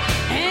here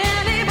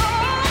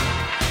anymore.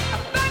 I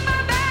pack my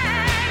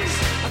bags,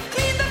 I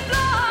clean the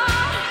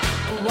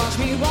floor. Watch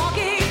me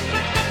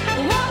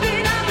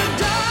walking out the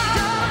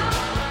door.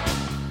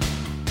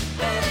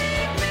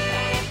 Believe me,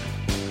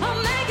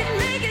 I'll make it.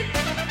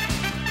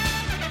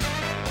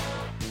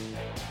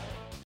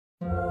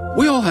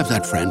 We all have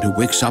that friend who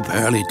wakes up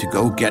early to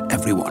go get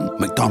everyone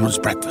McDonald's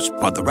breakfast,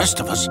 while the rest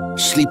of us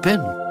sleep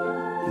in.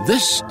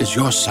 This is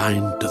your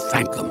sign to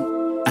thank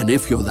them. And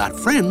if you're that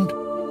friend,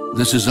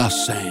 this is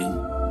us saying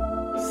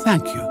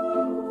thank you.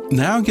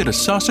 Now get a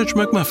sausage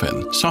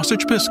McMuffin,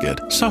 sausage biscuit,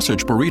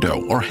 sausage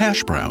burrito, or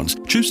hash browns.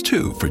 Choose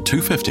 2 for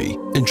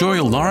 $2.50. Enjoy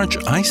a large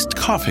iced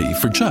coffee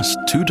for just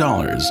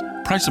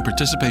 $2. Price and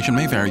participation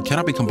may vary.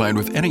 Cannot be combined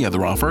with any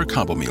other offer or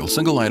combo meal.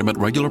 Single item at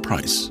regular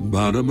price.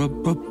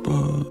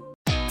 Ba-da-ba-ba-ba.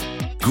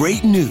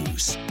 Great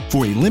news!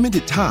 For a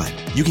limited time,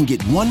 you can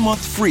get 1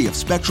 month free of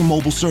Spectrum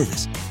Mobile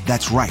service.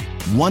 That's right,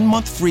 1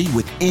 month free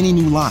with any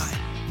new line.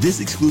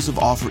 This exclusive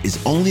offer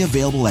is only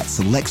available at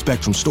select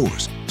Spectrum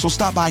stores, so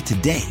stop by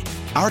today.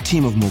 Our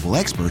team of mobile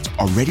experts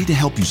are ready to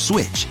help you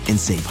switch and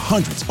save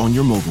hundreds on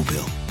your mobile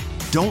bill.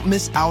 Don't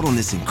miss out on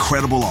this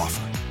incredible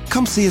offer.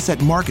 Come see us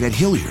at Market at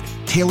Hilliard,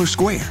 Taylor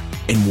Square,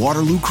 and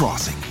Waterloo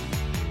Crossing.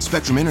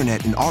 Spectrum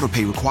Internet and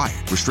autopay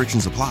required.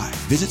 Restrictions apply.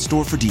 Visit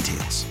store for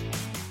details.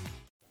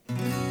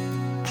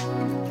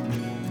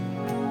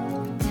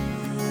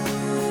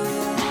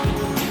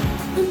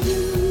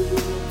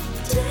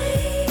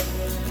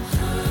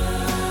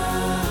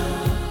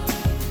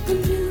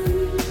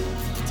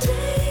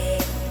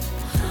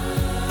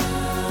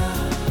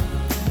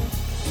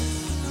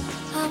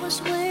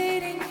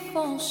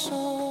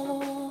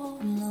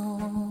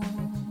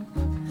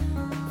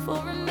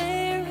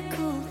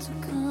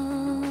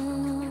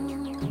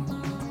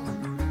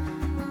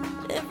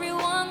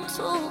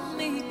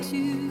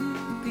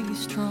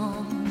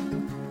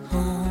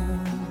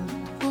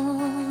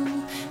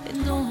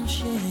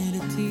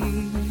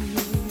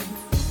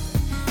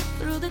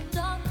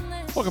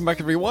 Welcome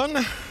back,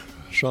 everyone.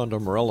 SHONDA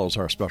MURILLO is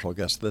our special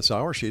guest this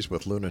hour. She's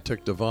with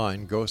Lunatic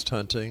Devine Ghost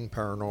Hunting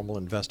Paranormal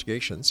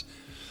Investigations.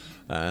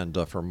 And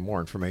for more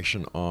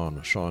information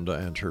on SHONDA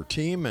and her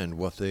team and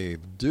what they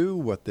do,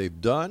 what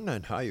they've done,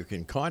 and how you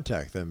can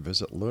contact them,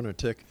 visit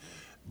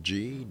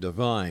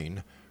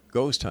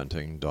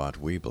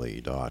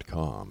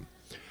lunaticgdevine.ghosthunting.weebly.com.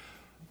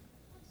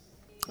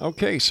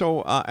 Okay,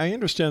 so I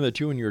understand that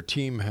you and your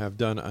team have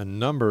done a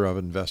number of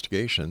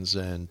investigations,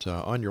 and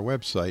on your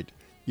website,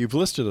 you've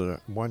listed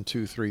 1,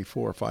 2, 3,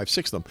 4, 5,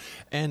 6 of them.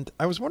 And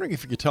I was wondering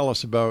if you could tell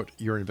us about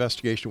your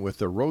investigation with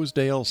the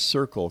Rosedale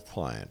Circle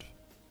client.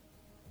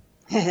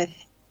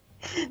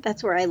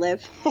 That's where I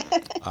live.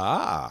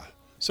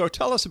 So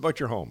tell us about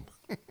your home.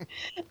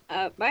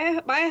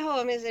 My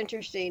home is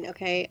interesting.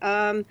 Okay.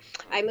 I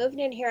moved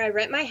in here. I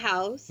rent my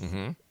house.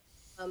 Mm-hmm.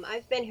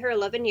 I've been here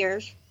 11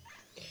 years.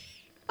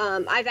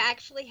 I've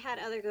actually had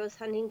other ghost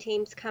hunting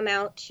teams come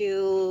out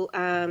to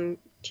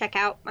check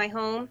out my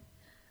home.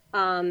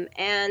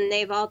 And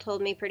they've all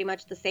told me pretty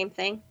much the same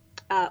thing.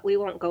 We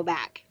won't go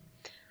back.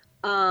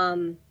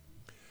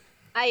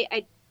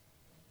 I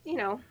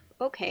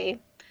okay.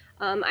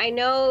 I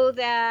know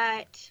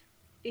that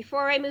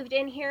before I moved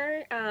in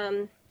here,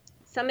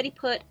 somebody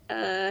put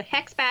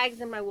hex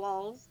bags in my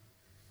walls.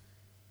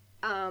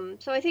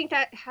 So I think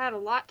that had a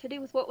lot to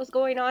do with what was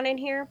going on in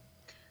here.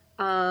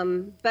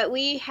 But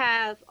we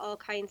have all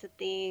kinds of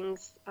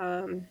things.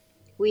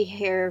 We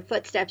hear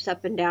footsteps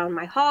up and down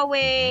my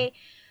hallway.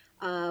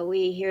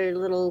 We hear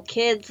little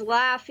kids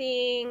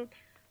laughing.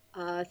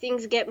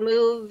 Things get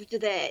moved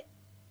that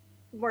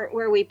weren't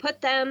where we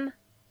put them.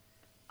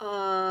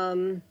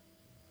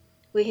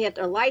 We have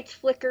the lights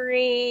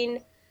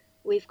flickering.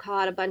 We've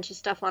caught a bunch of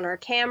stuff on our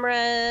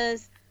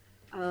cameras.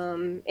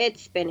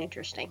 It's been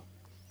interesting.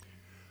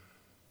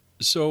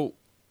 So,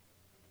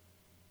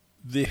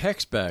 the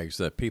hex bags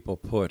that people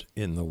put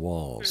in the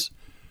walls,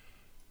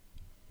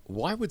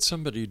 why would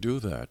somebody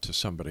do that to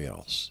somebody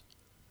else?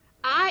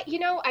 I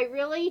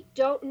really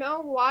don't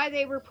know why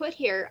they were put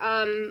here.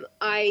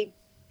 I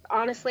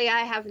honestly,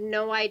 I have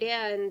no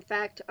idea. In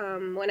fact,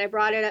 when I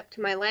brought it up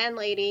to my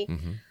landlady,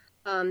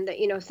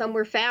 that some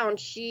were found,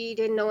 she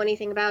didn't know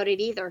anything about it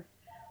either.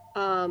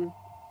 Not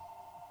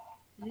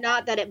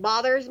that it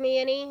bothers me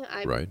any.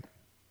 Right.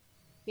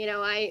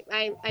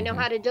 I know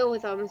how to deal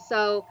with them,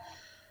 so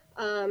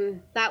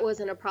that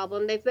wasn't a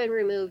problem. They've been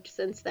removed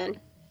since then.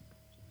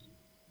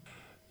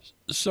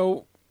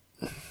 So,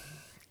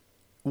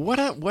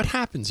 what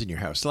happens in your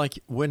house? Like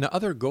when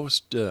other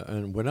ghost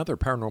and when other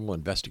paranormal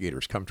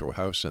investigators come to a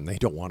house and they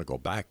don't want to go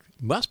back,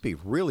 it must be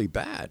really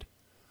bad.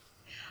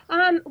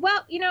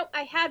 Well,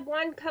 I had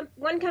one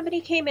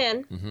company came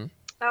in.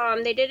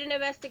 They did an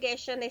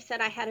investigation. They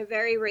said I had a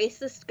very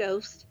racist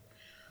ghost.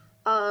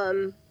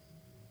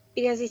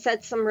 Because he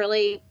said some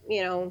really,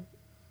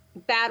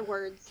 bad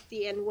words,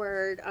 the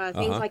N-word,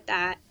 things like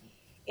that.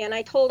 And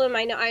I told him,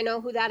 I know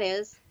who that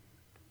is.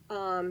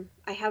 I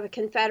have a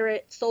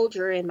Confederate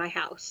soldier in my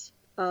house.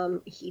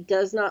 He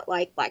does not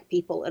like black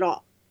people at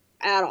all.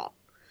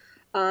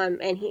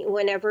 And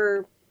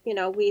whenever,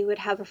 we would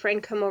have a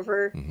friend come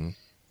over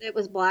that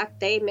was black,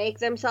 they make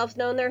themselves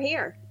known they're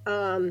here.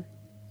 And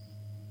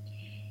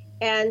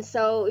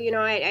so,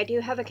 I do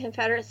have a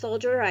Confederate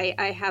soldier.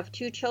 I have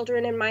 2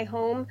 children in my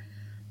home.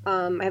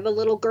 I have a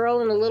little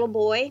girl and a little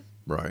boy.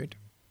 Right.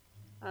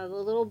 The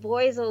little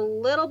boy's a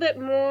little bit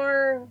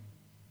more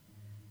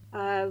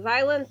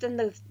violent than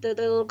the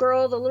little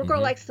girl. The little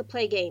girl likes to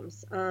play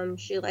games.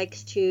 She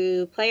likes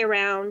to play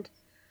around.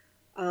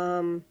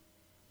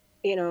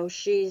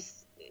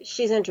 She's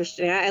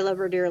interesting. I love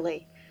her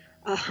dearly.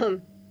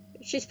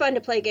 She's fun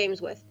to play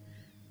games with.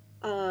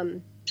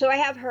 So I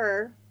have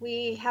her.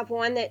 We have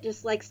one that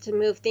just likes to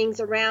move things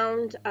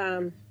around.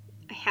 I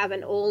have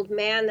an old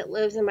man that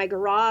lives in my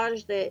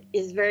garage that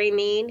is very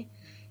mean.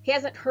 He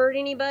hasn't hurt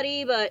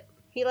anybody, but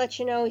he lets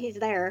you know he's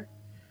there.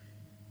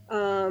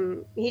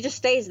 He just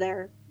stays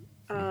there.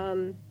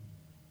 So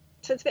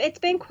it's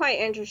been quite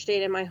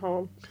interesting in my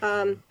home.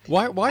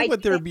 Why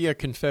would there be a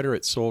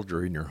Confederate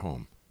soldier in your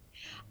home?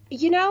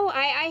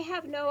 I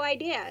have no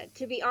idea,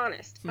 to be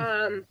honest.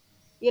 The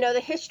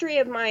history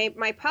of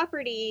my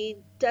property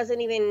doesn't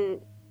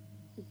even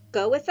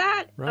go with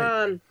that.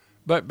 Right.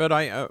 But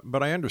I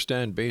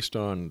understand, based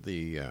on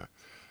the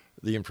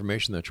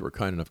information that you were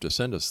kind enough to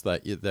send us,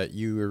 that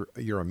you're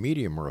a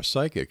medium or a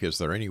psychic. Is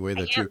there any way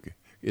that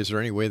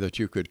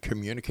you could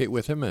communicate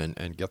with him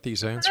and get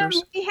these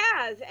answers? We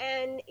have,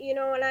 and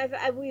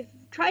we've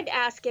tried to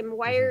ask him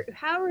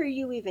how are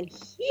you even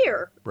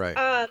here?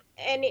 Right.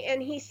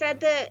 And he said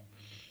that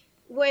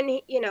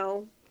when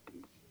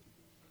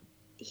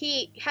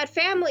he had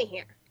family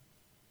here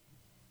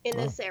in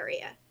this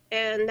area,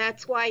 and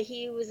that's why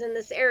he was in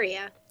this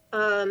area.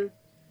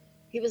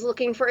 He was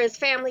looking for his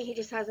family. He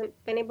just hasn't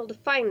been able to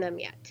find them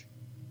yet.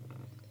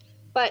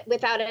 But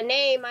without a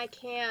name, I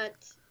can't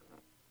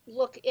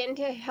look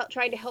into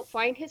trying to help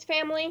find his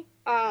family.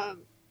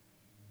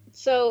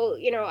 So,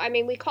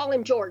 we call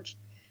him George.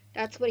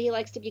 That's what he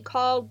likes to be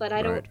called, but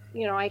I don't,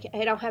 I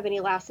don't have any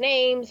last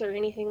names or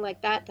anything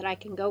like that I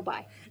can go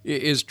by.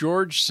 Is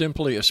George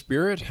simply a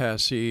spirit?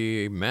 Has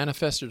he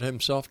manifested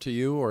himself to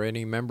you or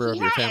any member of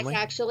your family? He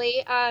has,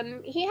 actually.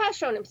 He has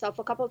shown himself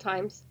a couple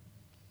times.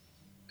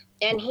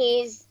 And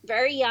he's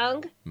very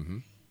young,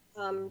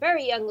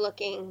 very young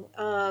looking.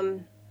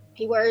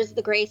 He wears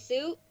the gray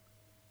suit.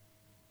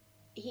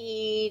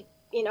 He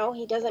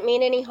doesn't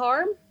mean any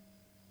harm.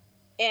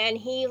 And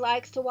he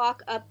likes to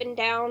walk up and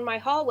down my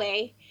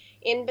hallway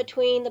in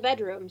between the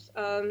bedrooms.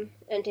 And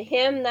to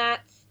him,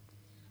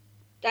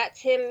 that's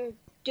him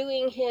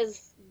doing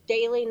his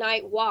daily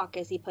night walk,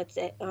 as he puts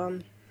it,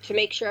 to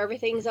make sure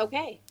everything's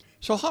okay.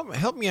 So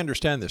help me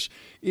understand this.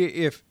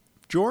 If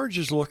George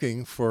is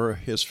looking for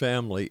his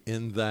family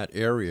in that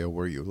area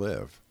where you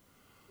live,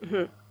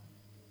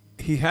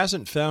 he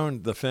hasn't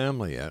found the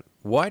family yet.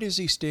 Why does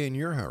he stay in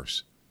your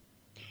house?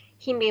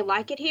 He may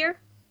like it here.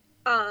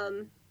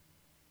 I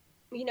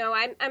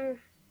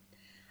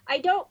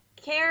don't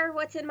care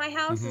what's in my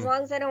house as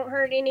long as I don't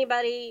hurt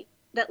anybody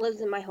that lives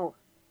in my home.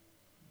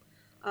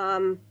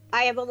 I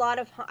have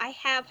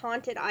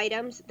haunted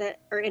items that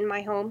are in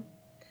my home.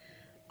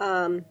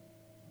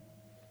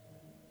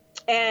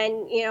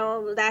 And,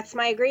 that's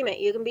my agreement.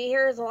 You can be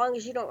here as long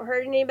as you don't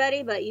hurt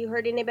anybody, but you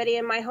hurt anybody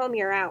in my home,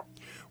 you're out.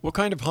 What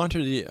kind of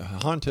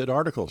haunted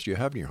articles do you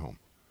have in your home?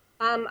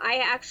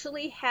 I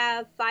actually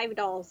have 5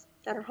 dolls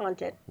that are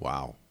haunted.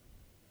 Wow.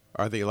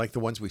 Are they like the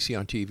ones we see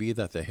on TV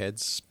that the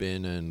heads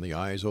spin and the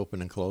eyes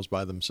open and close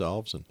by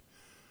themselves? And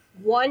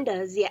One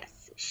does,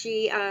 yes.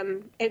 She,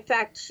 in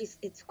fact,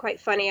 it's quite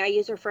funny. I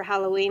use her for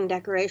Halloween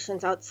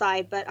decorations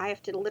outside, but I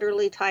have to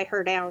literally tie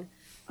her down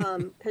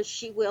because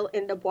she will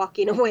end up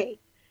walking away.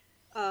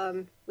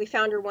 We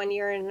found her one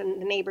year in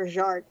the neighbor's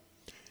yard.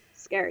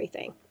 Scary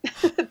thing.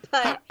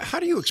 But how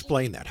do you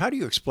explain that? How do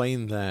you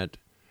explain that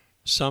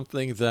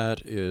something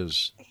that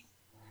is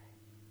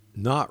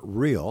not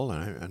real,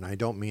 and I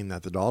don't mean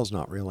that the doll's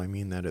not real, I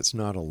mean that it's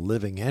not a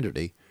living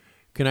entity,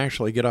 can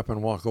actually get up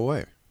and walk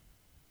away?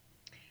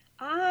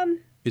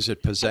 Is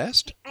it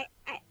possessed?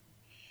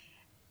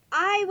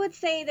 I would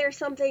say there's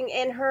something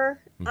in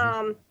her.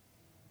 Mm-hmm.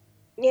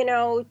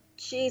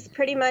 She's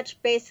pretty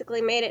much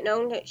basically made it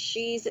known that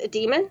she's a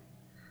demon.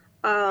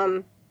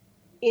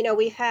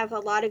 We have a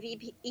lot of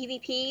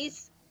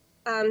EVPs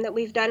that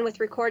we've done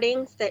with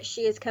recordings that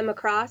she has come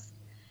across.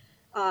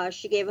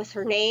 She gave us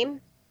her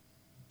name.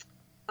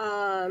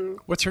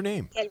 What's her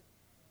name?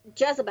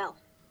 Jezebel.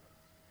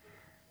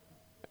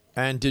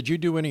 And did you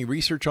do any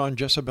research on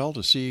Jezebel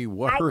to see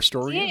what her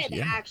story is? I did,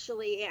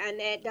 actually, and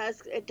it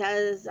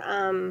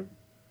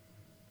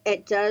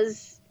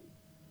does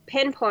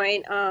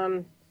pinpoint,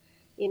 in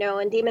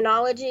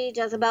demonology,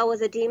 Jezebel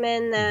was a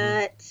demon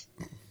that,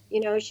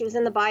 she was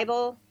in the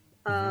Bible.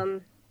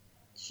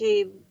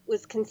 She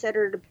was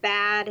considered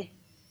bad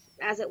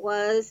as it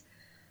was.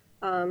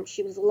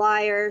 She was a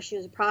liar. She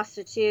was a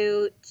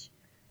prostitute.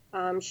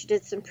 She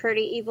did some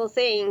pretty evil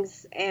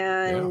things.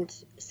 And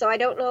so I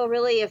don't know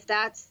really if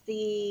that's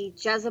the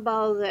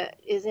Jezebel that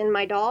is in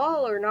my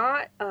doll or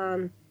not.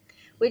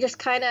 We just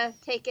kind of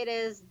take it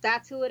as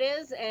that's who it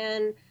is.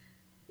 And,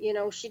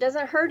 she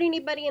doesn't hurt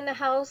anybody in the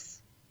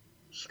house.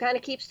 She kind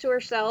of keeps to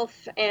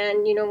herself.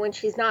 And, when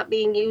she's not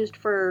being used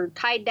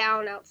tied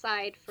down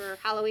outside for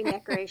Halloween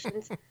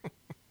decorations,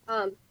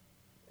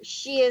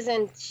 she's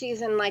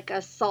in like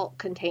a salt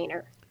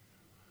container.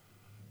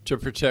 To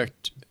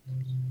protect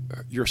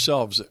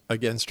yourselves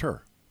against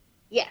her.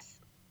 Yes.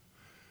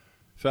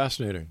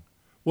 Fascinating.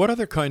 What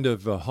other kind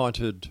of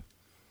haunted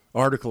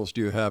articles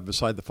do you have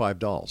beside the 5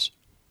 dolls?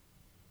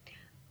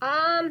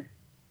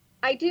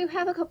 I do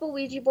have a couple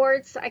Ouija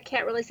boards. I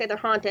can't really say they're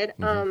haunted.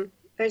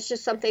 It's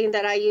just something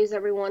that I use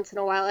every once in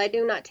a while. I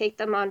do not take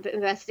them on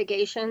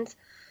investigations,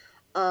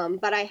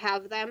 but I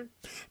have them.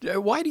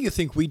 Why do you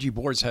think Ouija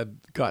boards have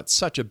got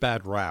such a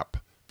bad rap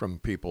from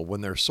people when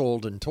they're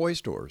sold in toy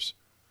stores?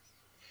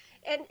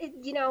 And,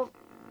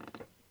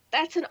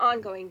 that's an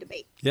ongoing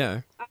debate.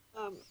 Yeah.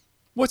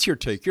 What's your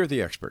take? You're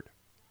the expert.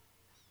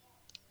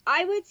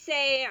 I would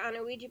say on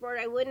a Ouija board,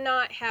 I would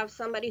not have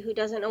somebody who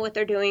doesn't know what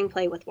they're doing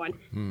play with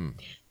one.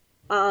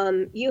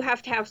 You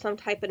have to have some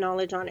type of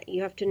knowledge on it.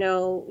 You have to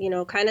know,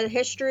 kind of the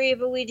history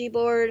of a Ouija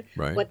board,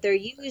 right, what they're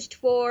used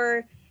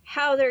for,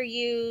 how they're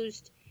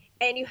used,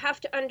 and you have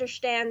to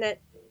understand that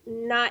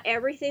not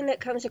everything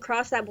that comes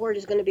across that board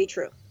is going to be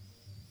true.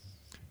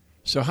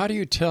 So how do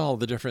you tell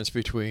the difference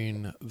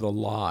between the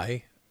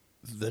lie,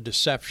 the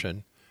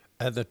deception,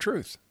 and the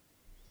truth?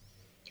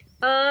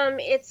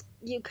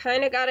 You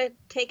kind of got to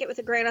take it with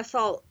a grain of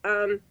salt.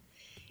 You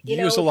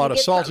use a lot of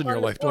salt in your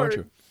life, don't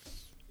you?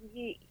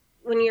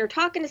 When you're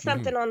talking to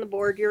something on the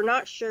board, you're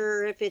not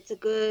sure if it's a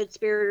good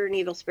spirit or an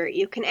evil spirit.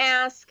 You can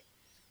ask.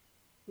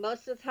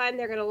 Most of the time,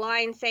 they're going to lie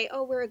and say,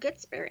 "Oh, we're a good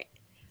spirit."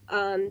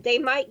 They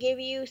might give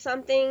you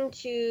something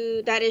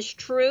that is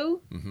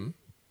true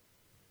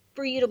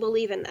for you to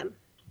believe in them.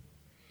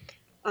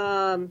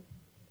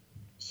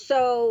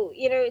 So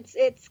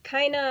it's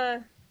kind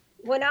of,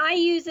 when I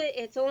use it,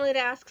 it's only to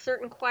ask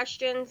certain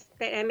questions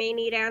that I may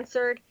need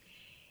answered,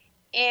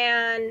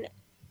 and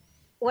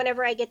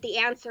whenever I get the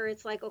answer,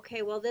 it's like,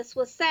 okay, well, this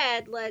was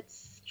said.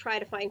 Let's try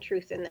to find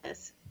truth in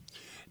this.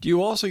 Do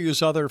you also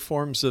use other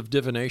forms of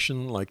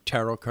divination, like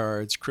tarot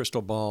cards,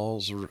 crystal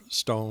balls, or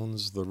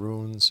stones, the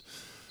runes?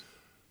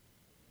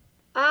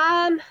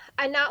 I'm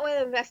not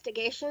with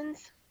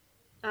investigations.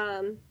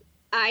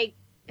 I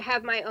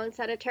have my own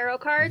set of tarot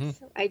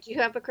cards. I do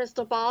have a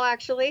crystal ball,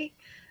 actually.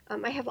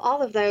 I have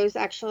all of those,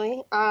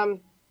 actually.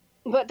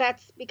 But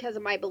that's because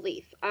of my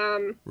belief.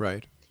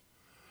 Right.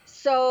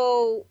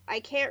 So I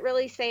can't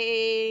really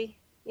say,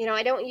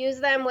 I don't use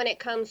them when it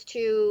comes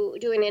to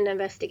doing an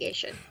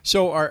investigation.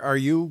 So are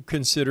you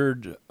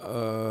considered,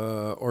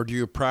 or do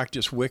you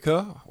practice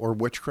Wicca or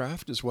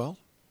witchcraft as well?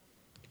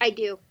 I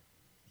do.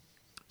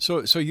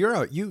 So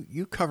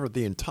you cover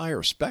the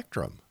entire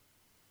spectrum.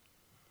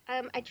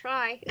 I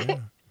try.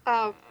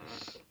 Yeah.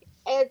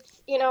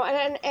 It's,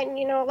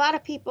 and a lot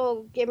of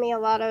people give me a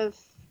lot of,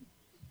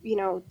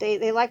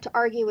 they like to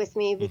argue with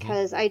me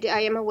because I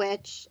am a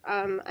witch.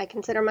 I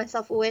consider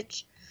myself a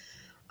witch.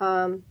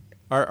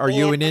 Are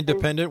you an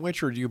independent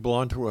witch, or do you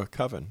belong to a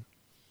coven?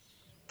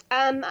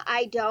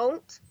 I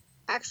don't,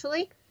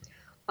 actually.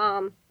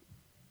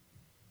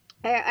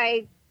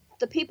 I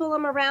the people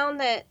I'm around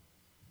that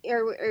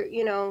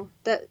are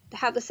that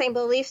have the same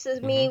beliefs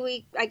as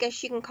me, I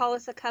guess you can call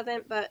us a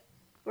coven, but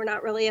we're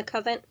not really a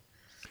coven.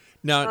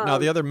 Now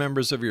the other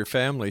members of your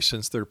family,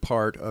 since they're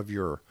part of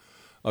your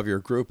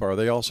group, are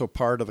they also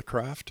part of the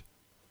craft?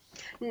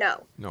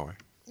 No. No.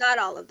 Not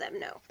all of them,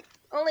 no.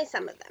 Only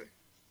some of them.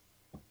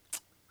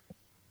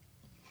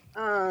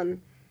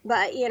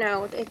 But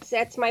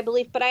that's my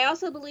belief. But I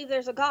also believe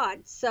there's a God.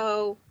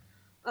 So.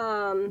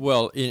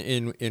 Well,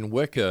 in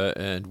Wicca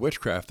and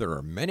witchcraft, there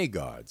are many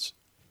gods.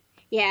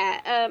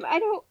 Yeah.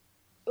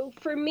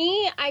 For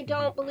me, I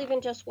don't believe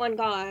in just one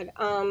God.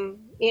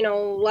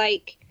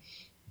 Like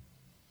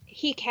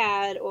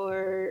Hecad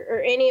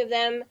or any of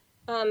them.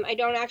 I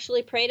don't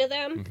actually pray to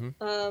them.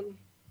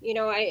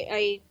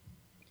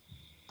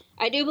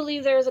 I do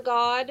believe there's a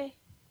God,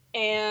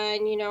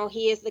 and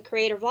he is the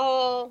creator of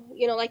all.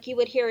 Like you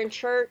would hear in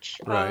church.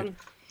 Right.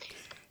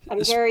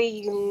 I'm very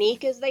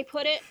unique, as they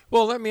put it.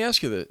 Well, let me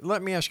ask you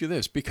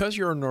this: because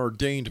you're an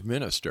ordained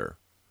minister,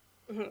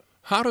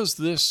 how does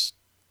this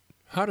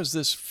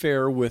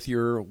fare with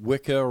your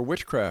Wicca or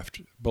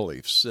witchcraft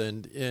beliefs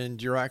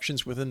and your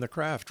actions within the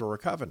craft or a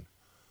coven?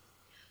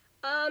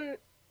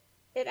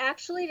 It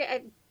actually,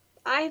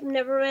 I've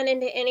never run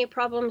into any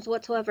problems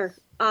whatsoever.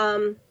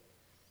 A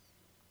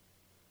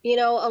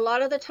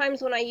lot of the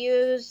times when I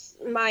use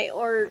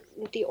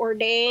the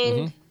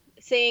ordained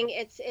thing,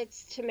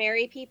 it's to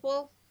marry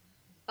people.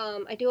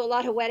 I do a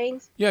lot of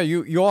weddings. Yeah,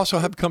 you also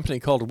have a company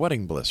called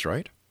Wedding Bliss,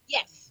 right?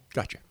 Yes.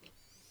 Gotcha.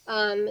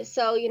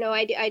 So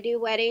I do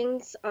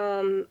weddings.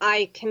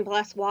 I can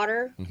bless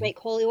water, make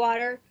holy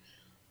water.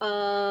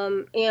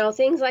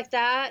 Things like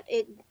that.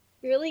 It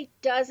really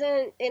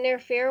doesn't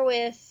interfere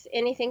with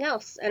anything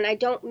else, and I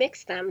don't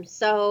mix them.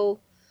 So,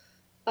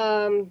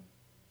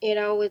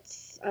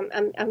 it's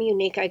I'm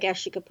unique, I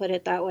guess you could put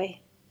it that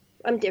way.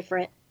 I'm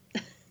different.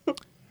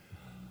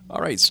 All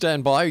right,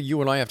 stand by.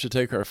 You and I have to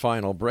take our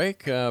final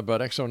break.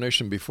 But Exo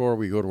Nation, before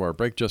we go to our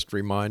break, just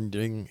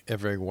reminding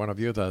every one of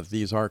you that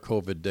these are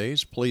COVID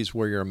days. Please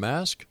wear your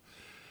mask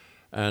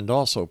and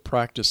also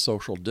practice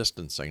social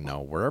distancing.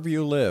 Now, wherever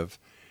you live,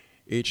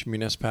 each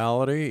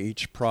municipality,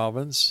 each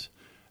province,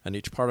 and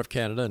each part of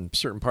Canada and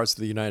certain parts of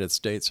the United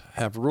States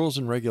have rules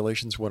and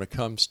regulations when it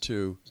comes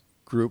to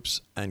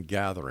groups and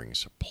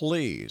gatherings.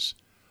 Please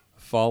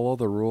follow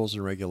the rules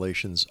and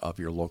regulations of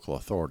your local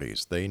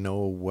authorities. They know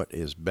what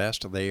is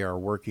best. They are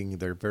working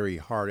their very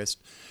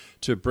hardest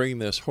to bring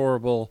this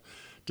horrible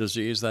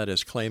disease that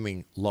is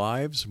claiming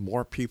lives.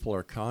 More people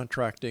are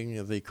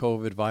contracting the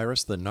COVID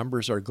virus. The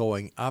numbers are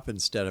going up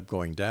instead of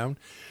going down.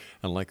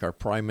 And like our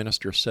Prime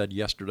Minister said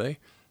yesterday,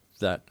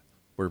 that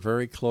we're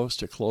very close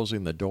to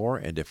closing the door,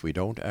 and if we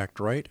don't act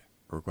right,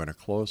 we're going to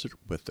close it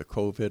with the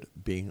COVID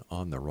being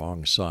on the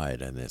wrong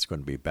side, and it's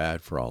going to be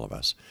bad for all of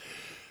us.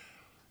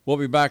 We'll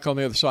be back on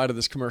the other side of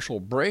this commercial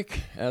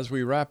break as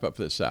we wrap up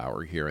this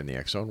hour here in the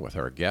X Zone with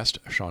our guest,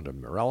 SHONDA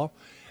MURILLO.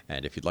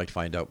 And if you'd like to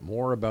find out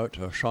more about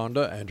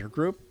SHONDA and her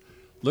group,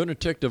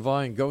 Lunatic,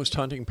 Devine, Ghost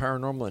Hunting,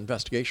 Paranormal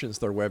Investigations,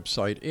 their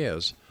website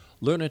is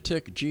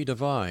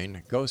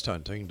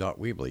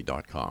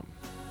lunaticgdevine.ghosthunting.weebly.com.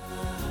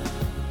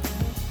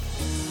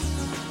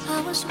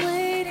 I was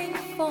waiting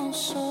for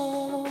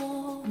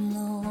so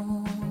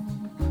long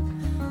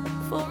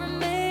for a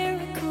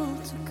miracle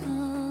to come.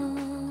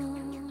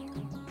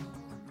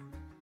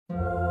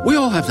 We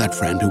all have that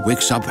friend who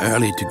wakes up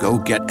early to go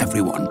get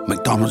everyone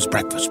McDonald's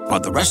breakfast, while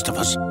the rest of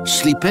us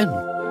sleep in.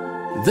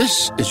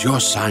 This is your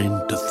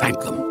sign to thank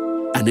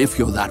them. And if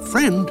you're that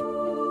friend,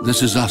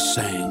 this is us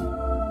saying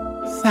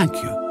thank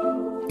you.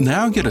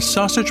 Now get a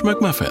sausage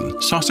McMuffin,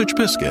 sausage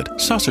biscuit,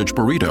 sausage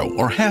burrito,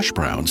 or hash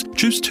browns.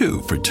 Choose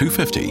 2 for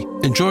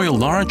 $2.50. Enjoy a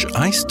large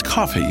iced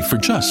coffee for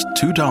just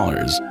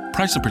 $2.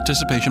 Price and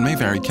participation may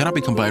vary. Cannot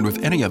be combined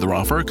with any other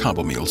offer or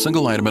combo meal.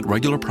 Single item at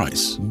regular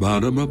price.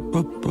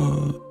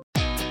 Ba-da-ba-ba-ba.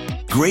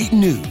 Great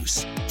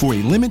news! For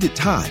a limited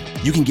time,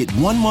 you can get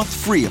 1 month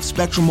free of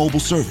Spectrum Mobile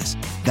service.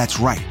 That's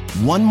right,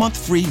 1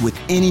 month free with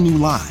any new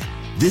line.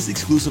 This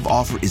exclusive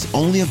offer is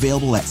only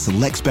available at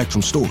select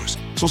Spectrum stores,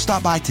 so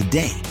stop by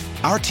today.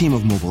 Our team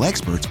of mobile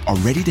experts are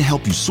ready to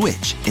help you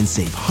switch and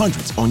save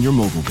hundreds on your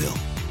mobile bill.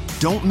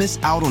 Don't miss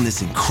out on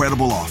this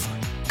incredible offer.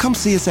 Come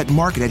see us at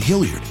Market at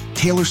Hilliard,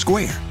 Taylor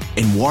Square,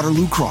 and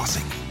Waterloo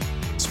Crossing.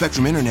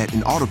 Spectrum Internet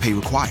and autopay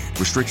required.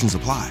 Restrictions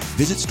apply.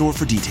 Visit store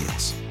for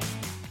details.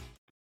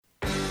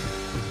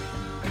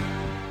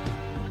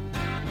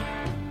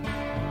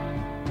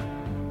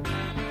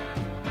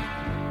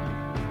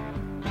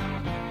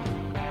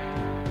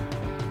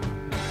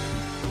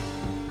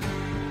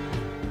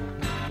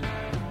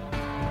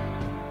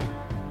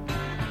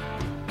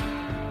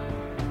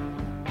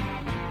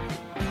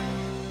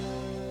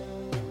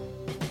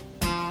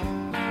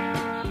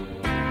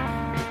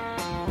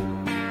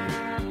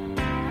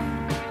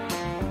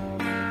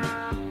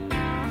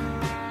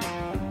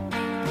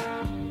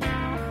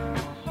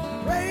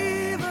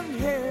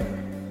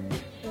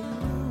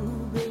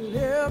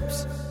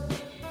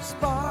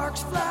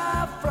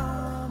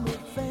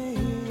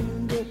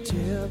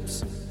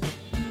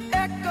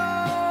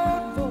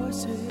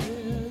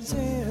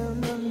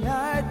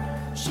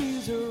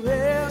 She's a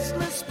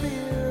restless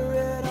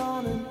spirit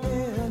on an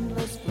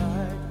endless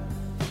flight.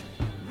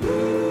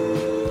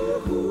 Ooh,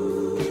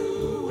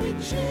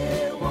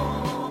 witchy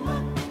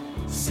woman,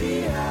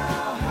 see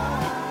how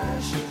high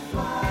she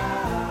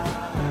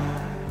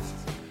flies.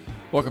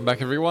 Welcome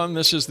back, everyone.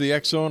 This is the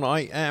X Zone.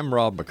 I am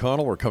Rob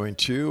McConnell. We're coming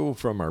to you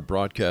from our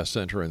broadcast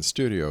center and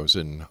studios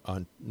in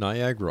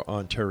Niagara,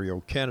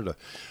 Ontario, Canada.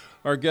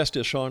 Our guest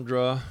is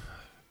SHONDA,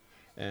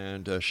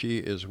 and she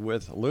is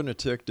with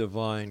Lunatic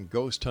Devine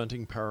Ghost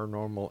Hunting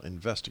Paranormal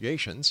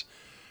Investigations.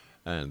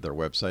 And their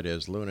website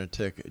is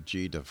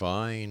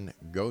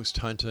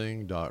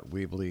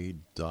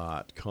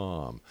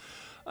lunaticgdevine.ghosthunting.weebly.com.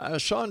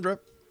 SHONDA,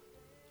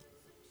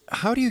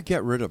 how do you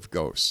get rid of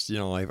ghosts? You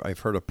know, I've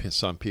heard of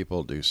some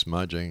people do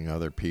smudging,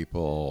 other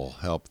people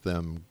help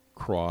them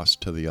cross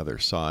to the other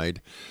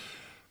side.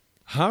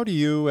 How do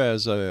you,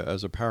 as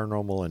a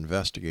paranormal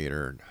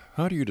investigator,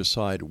 how do you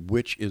decide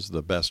which is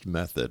the best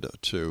method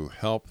to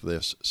help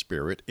this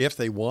spirit, if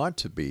they want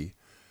to be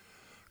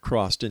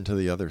crossed into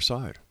the other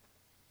side?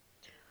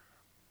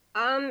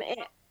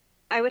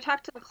 I would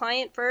talk to the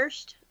client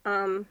first,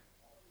 and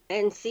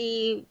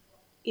see,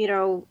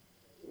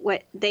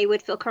 what they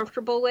would feel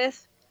comfortable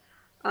with.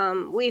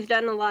 We've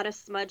done a lot of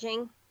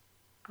smudging.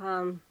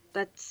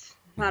 That's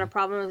not a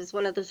problem. It's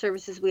one of the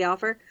services we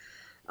offer.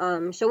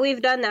 So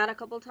we've done that a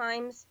couple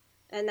times,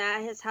 and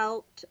that has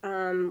helped.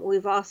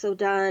 We've also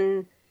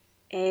done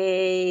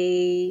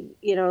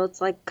it's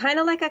like kind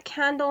of like a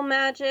candle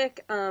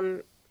magic.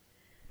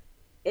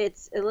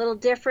 It's a little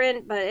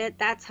different, but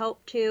that's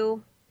helped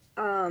too.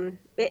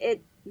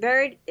 It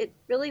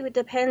really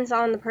depends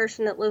on the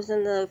person that lives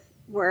in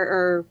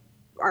or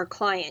our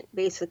client,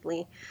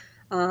 basically.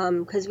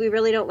 Because we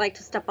really don't like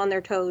to step on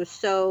their toes.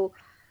 So,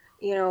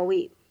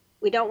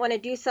 we don't want to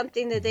do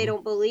something that they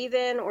don't believe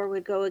in or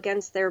would go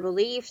against their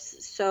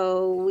beliefs.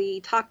 So we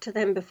talk to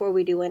them before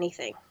we do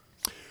anything.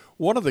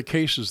 One of the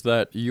cases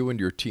that you and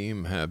your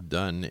team have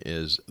done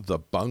is the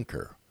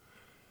bunker.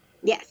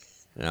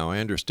 Yes. Now, I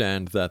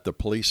understand that the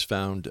police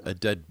found a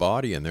dead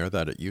body in there,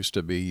 that it used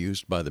to be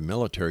used by the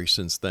military.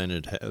 Since then,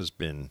 it has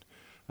been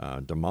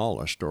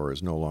demolished or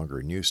is no longer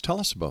in use. Tell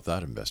us about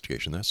that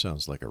investigation. That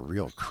sounds like a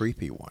real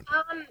creepy one.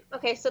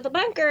 Okay, so the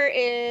bunker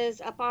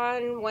is up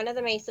on one of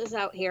the mesas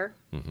out here.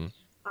 Mm-hmm.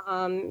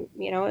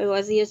 It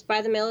was used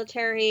by the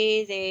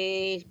military.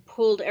 They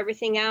pulled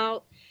everything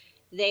out.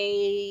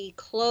 They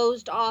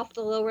closed off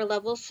the lower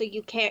levels, so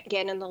you can't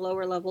get in the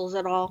lower levels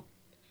at all.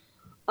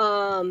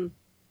 And,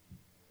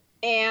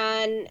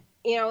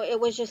 it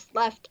was just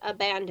left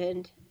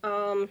abandoned.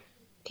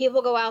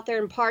 People go out there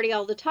and party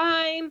all the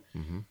time.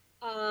 Mm-hmm.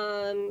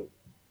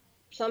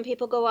 Some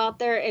people go out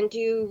there and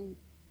do,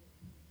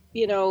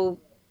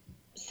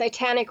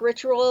 satanic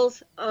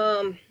rituals.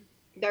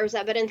 There's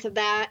evidence of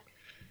that.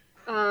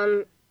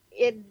 And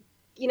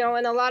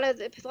a lot of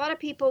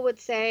people would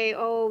say,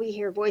 oh, we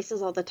hear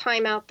voices all the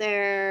time out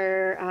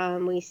there.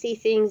 We see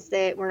things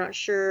that we're not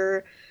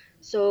sure.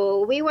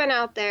 So we went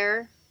out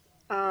there.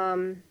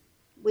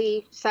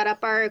 We set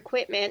up our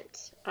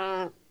equipment.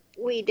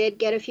 We did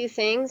get a few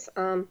things.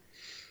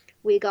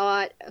 We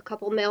got a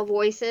couple male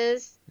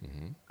voices.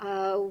 Mm-hmm.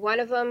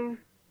 One of them,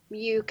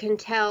 you can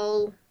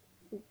tell,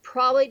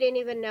 probably didn't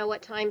even know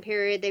what time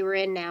period they were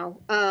in now.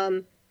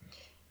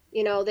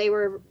 They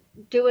were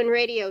doing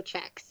radio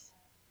checks,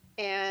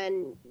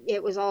 and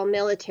it was all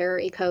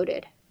military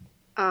coded.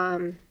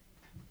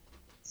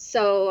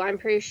 So I'm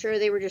pretty sure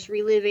they were just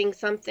reliving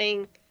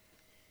something,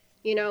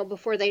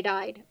 before they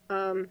died.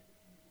 And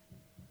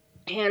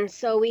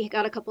so we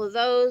got a couple of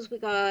those.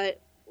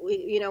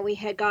 We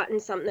had gotten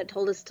something that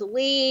told us to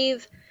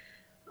leave.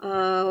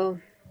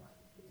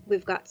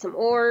 We've got some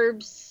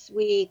orbs.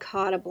 We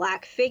caught a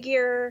black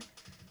figure.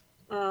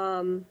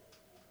 It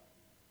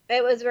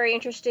was very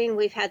interesting.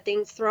 We've had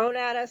things thrown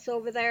at us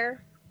over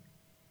there.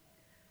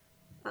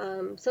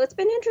 So it's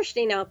been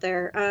interesting out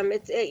there. And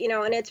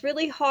it's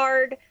really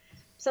hard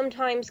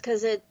sometimes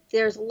because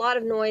there's a lot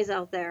of noise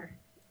out there.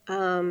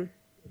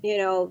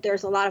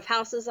 There's a lot of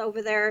houses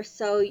over there,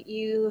 so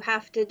you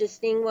have to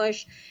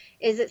distinguish,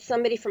 is it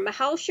somebody from a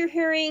house you're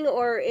hearing,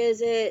 or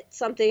is it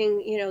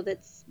something,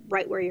 that's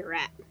right where you're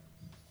at?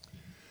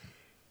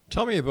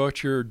 Tell me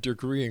about your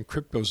degree in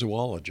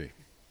cryptozoology.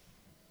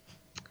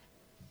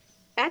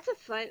 That's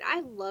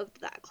I loved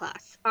that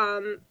class.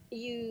 I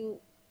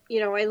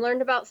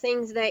learned about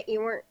things that you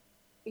weren't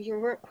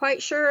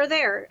quite sure are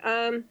there.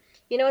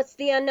 It's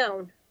the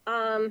unknown.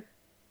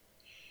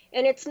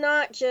 And it's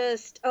not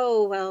just,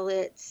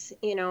 it's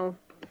a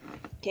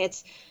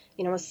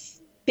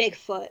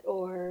Bigfoot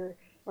or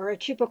a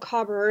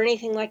chupacabra or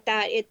anything like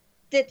that.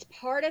 It's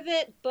part of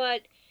it,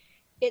 but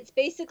it's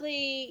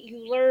basically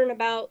you learn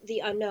about the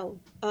unknown.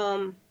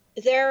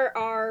 There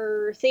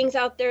are things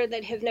out there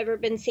that have never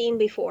been seen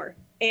before,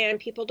 and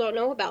people don't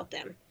know about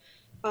them.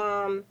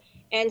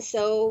 And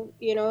so,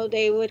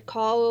 they would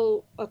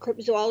call a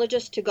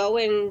cryptozoologist to go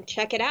and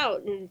check it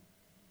out, and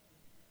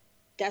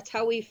that's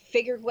how we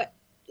figured what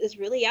is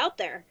really out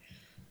there.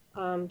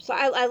 So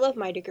I love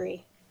my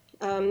degree.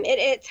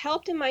 It's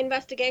helped in my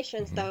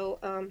investigations, though.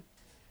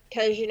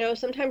 because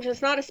sometimes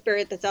it's not a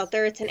spirit that's out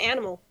there, it's an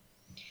animal,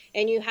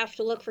 and you have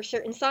to look for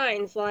certain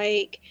signs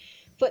like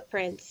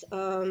footprints,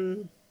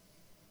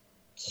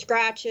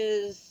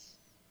 scratches,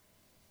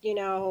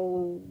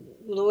 the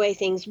way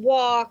things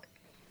walk,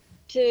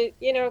 to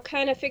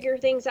kind of figure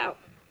things out.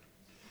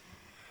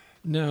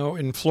 Now,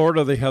 in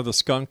Florida, they have the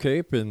skunk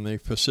ape. In the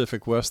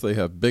Pacific West, they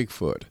have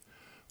Bigfoot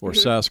or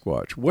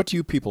Sasquatch. What do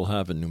you people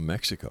have in New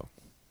Mexico?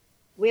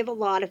 We have a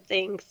lot of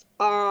things.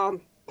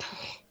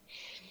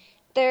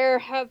 There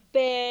have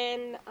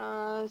been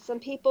some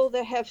people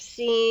that have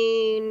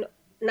seen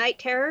night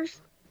terrors.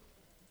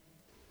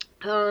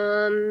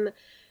 There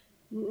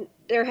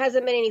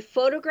hasn't been any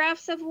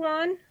photographs of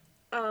one,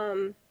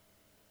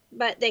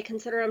 but they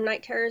consider them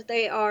night terrors.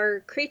 They are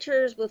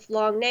creatures with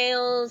long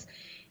nails.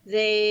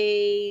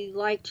 They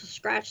like to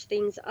scratch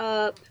things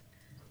up.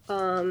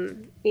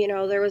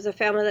 There was a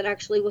family that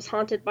actually was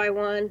haunted by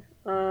one.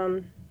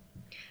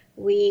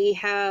 We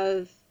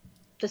have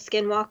the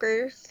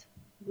skinwalkers.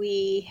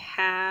 We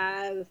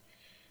have,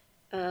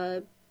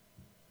 they're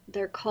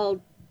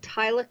called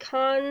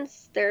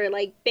tylicons. They're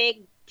like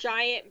big,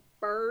 giant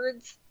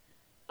birds.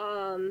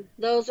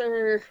 Those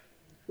are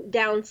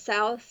down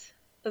south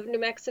of New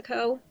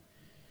Mexico.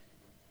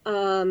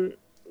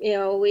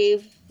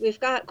 We've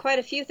got quite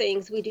a few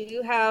things.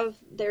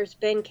 There's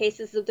been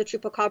cases of the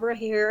chupacabra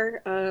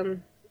here.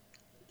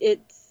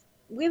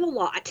 We have a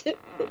lot.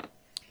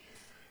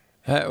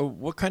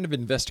 What kind of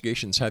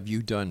investigations have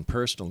you done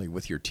personally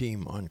with your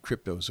team on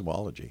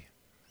cryptozoology?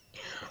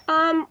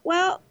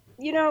 Well,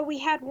 we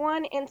had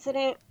one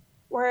incident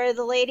where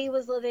the lady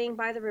was living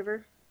by the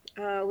river.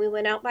 We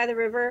went out by the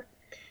river.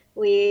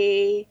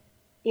 We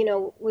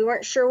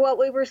weren't sure what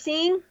we were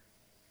seeing.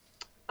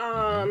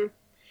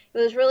 It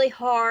was really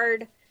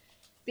hard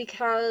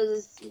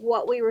because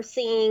what we were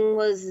seeing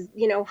was,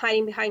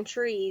 hiding behind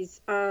trees.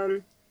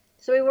 So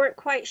we weren't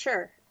quite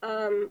sure.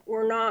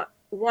 We're not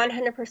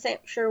 100%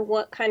 sure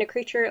what kind of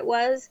creature it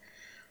was,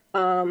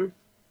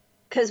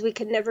 because we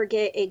could never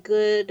get a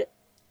good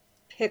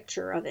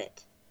picture of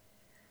it.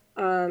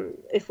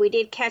 If we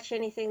did catch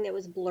anything, that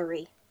was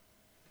blurry.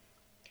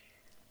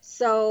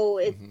 So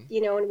and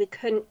we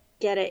couldn't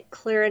get it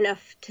clear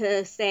enough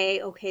to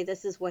say, okay,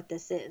 this is what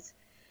this is.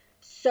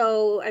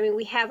 So,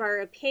 we have our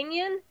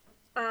opinion,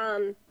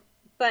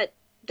 but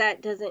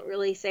that doesn't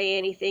really say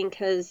anything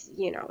because,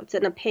 it's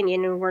an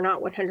opinion and we're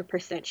not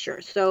 100%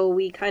 sure. So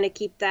we kind of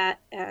keep that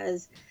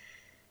as,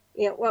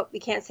 we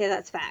can't say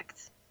that's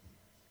facts.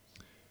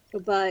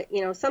 But,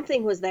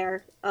 something was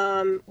there.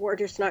 We're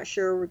just not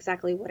sure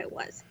exactly what it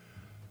was.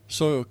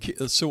 So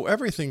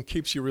everything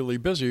keeps you really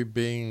busy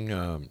being,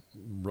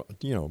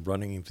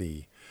 running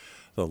the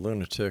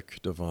Lunatic,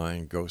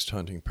 Devine, ghost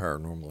hunting,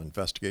 paranormal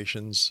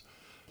investigations,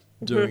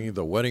 doing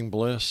the wedding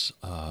bliss.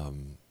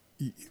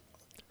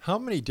 How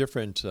many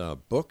different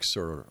books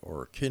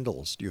or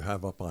Kindles do you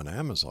have up on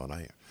Amazon?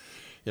 I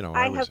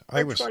have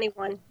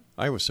 21.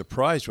 I was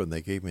surprised when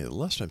they gave me the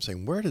list. I'm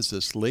saying, where does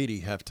this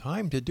lady have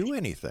time to do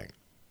anything?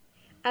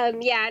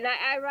 And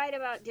I write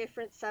about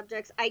different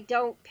subjects. I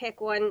don't pick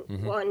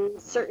one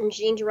certain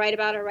gene to write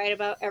about. I write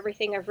about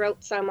everything. I've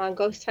wrote some on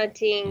ghost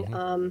hunting.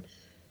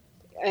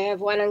 I have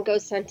one on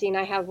ghost hunting.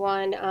 I have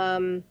one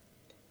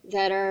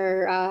that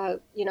are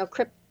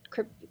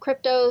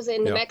cryptos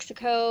in New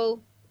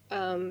Mexico.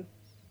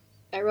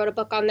 I wrote a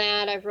book on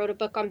that. I've wrote a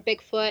book on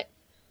Bigfoot,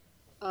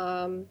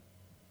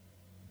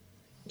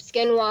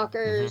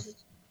 skinwalkers.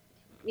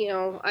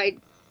 I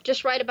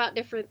just write about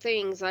different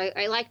things.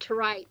 I like to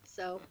write,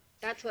 so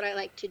that's what I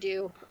like to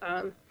do.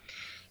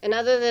 And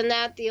other than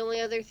that, the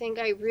only other thing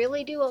I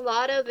really do a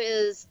lot of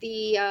is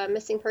the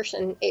missing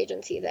person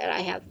agency that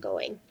I have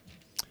going.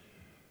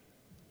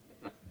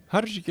 How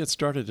did you get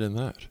started in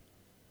that?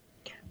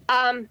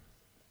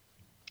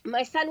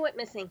 My son went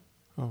missing.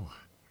 Oh,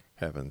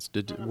 heavens.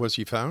 Was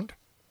he found?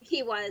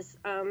 He was.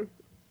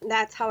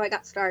 That's how I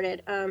got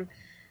started.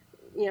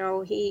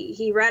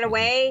 He ran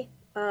away.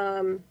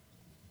 I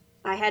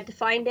had to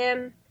find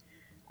him.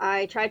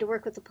 I tried to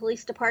work with the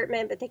police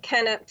department, but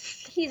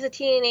he's a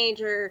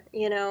teenager,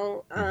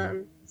 so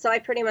I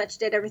pretty much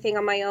did everything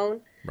on my own.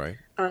 Right.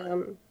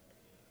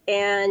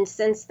 And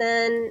since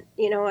then,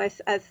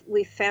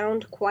 we've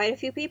found quite a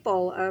few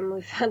people.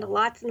 We've found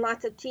lots and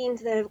lots of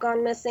teens that have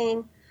gone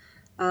missing.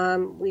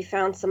 We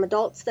found some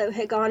adults that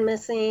had gone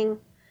missing.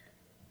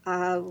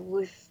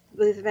 We've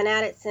been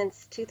at it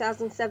since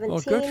 2017. Well,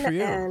 good for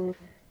you. And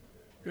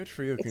good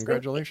for you.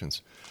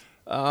 Congratulations.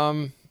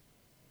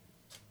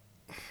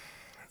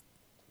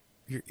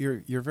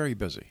 You're very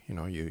busy.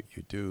 You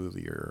do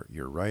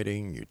your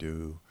writing, you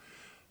do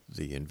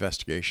the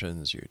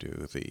investigations, you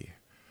do the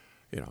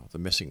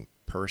missing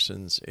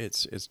persons.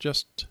 It's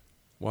just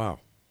wow.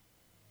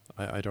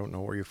 I don't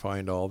know where you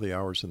find all the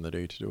hours in the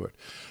day to do it.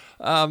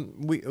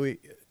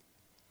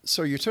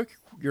 So you took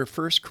your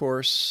first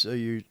course.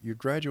 You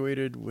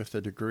graduated with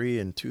a degree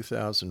in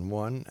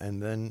 2001,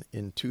 and then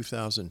in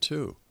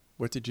 2002.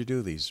 What did you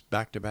do? These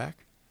back to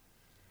back?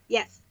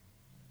 Yes.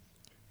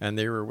 And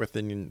they were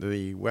within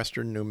the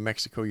Western New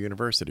Mexico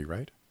University,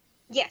 right?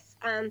 Yes.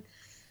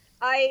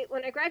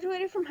 When I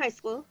graduated from high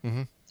school,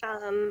 Mm-hmm.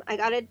 I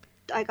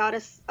got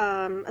a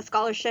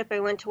scholarship. I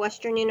went to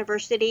Western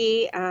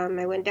University.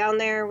 I went down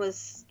there,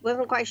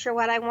 wasn't quite sure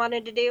what I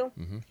wanted to do,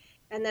 Mm-hmm.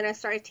 and then I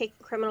started taking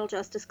criminal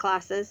justice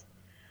classes.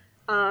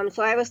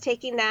 So I was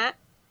taking that.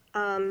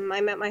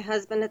 I met my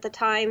husband at the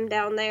time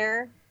down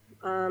there.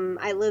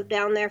 I lived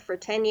down there for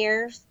 10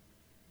 years.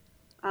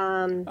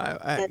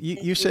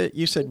 You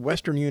said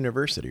Western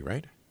University,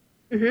 right?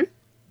 Mm-hmm.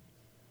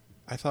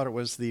 I thought it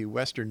was the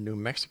Western New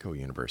Mexico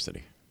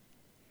University.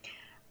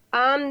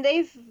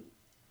 They've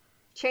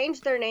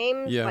changed their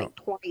names like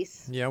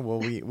twice. Yeah, well,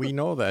 we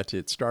know that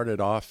it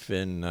started off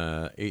in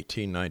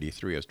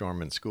 1893 as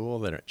Norman School,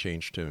 then it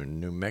changed to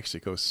New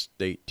Mexico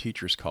State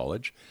Teachers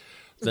College,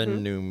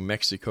 then New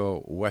Mexico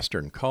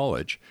Western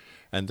College,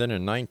 and then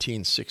in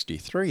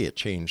 1963 it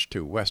changed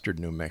to Western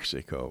New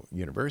Mexico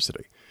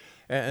University.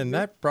 And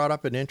that brought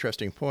up an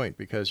interesting point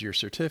because your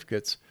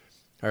certificates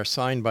are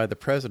signed by the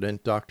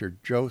president, Dr.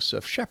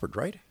 Joseph Shepard,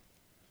 right?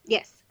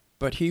 Yes.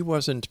 But he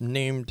wasn't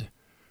named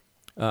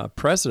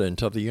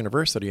president of the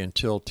university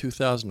until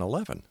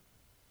 2011.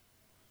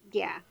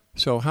 Yeah.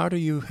 So how do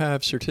you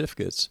have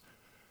certificates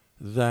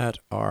that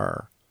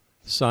are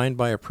signed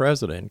by a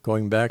president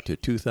going back to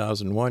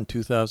 2001,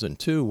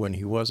 2002 when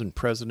he wasn't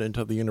president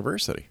of the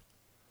university?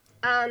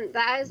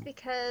 That is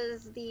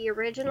because the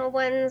original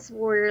ones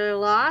were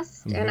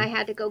lost, and I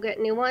had to go get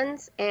new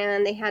ones,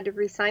 and they had to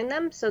re-sign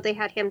them, so they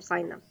had him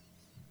sign them.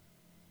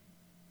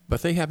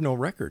 But they have no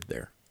record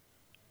there.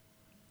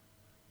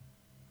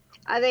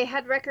 They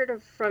had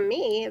record from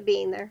me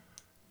being there.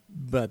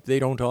 But they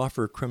don't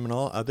offer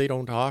they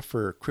don't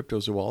offer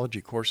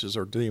cryptozoology courses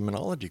or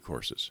demonology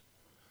courses.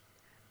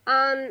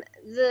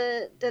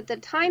 The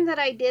time that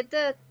I did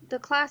the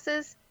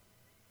classes,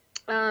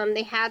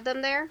 they had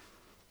them there.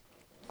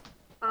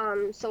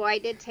 So I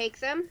did take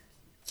them.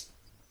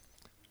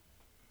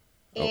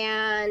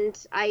 And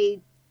I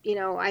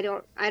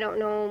don't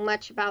know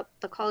much about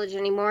the college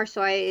anymore,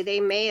 so they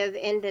may have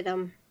ended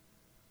them.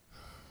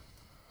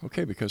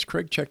 Okay, because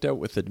Craig checked out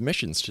with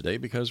admissions today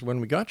because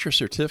when we got your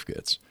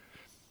certificates,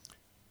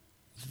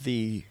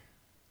 the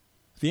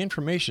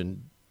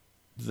information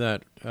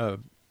that it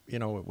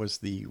was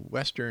the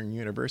Western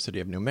University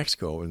of New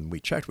Mexico, and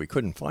we checked, we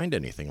couldn't find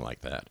anything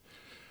like that.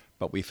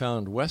 But we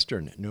found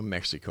Western New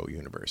Mexico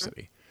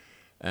University.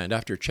 And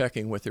after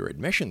checking with their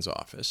admissions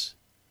office,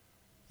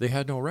 they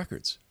had no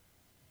records.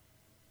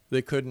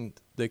 They couldn't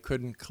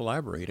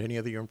collaborate any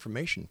of the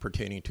information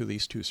pertaining to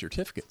these two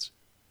certificates.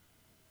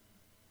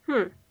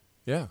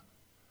 Yeah.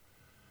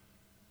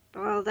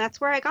 Well,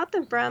 that's where I got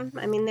them from.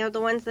 I mean, they're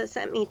the ones that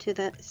sent me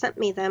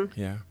them.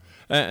 Yeah.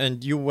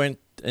 And you went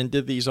and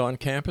did these on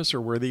campus,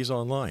 or were these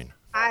online?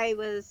 I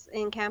was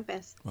in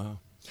campus. Wow.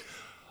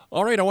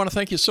 All right, I want to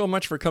thank you so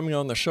much for coming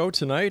on the show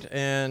tonight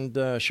and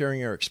sharing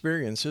your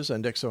experiences.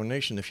 And Exo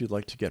Nation, if you'd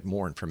like to get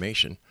more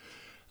information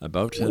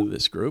about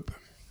this group,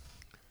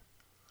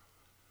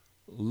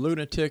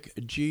 Lunatic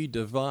G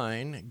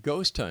Devine,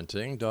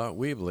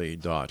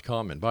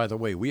 ghosthunting.weebly.com. And by the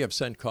way, we have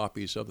sent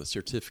copies of the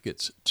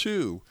certificates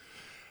to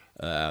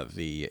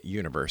the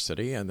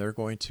university, and they're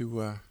going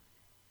to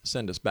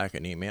send us back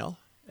an email,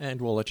 and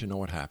we'll let you know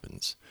what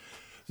happens.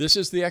 This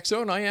is the X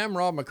Zone. I am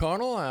Rob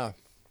McConnell.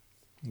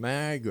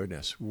 My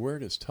goodness, where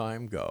does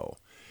time go?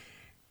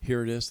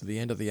 Here it is to the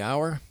end of the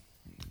hour,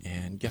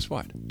 and guess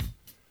what?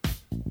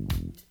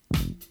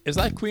 Is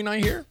that Queen I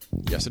hear?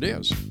 Yes, it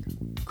is.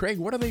 Craig,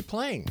 what are they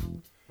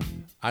playing?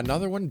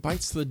 Another One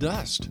Bites the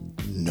Dust.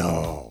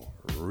 No,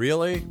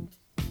 really?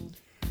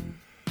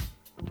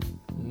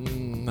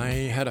 I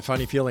had a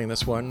funny feeling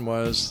this one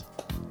was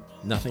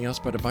nothing else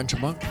but a bunch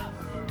of bunk.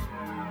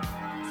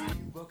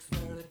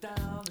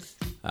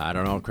 I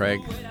don't know,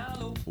 Craig.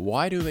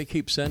 Why do they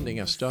keep sending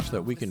us stuff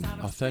that we can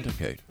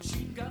authenticate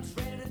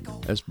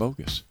as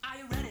bogus?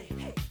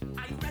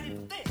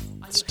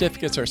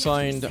 Certificates are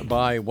signed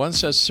by, one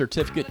says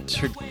certificate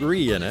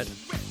degree in it,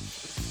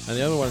 and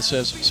the other one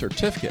says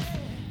certificate.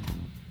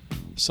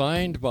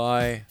 Signed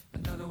by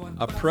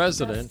a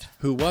president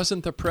who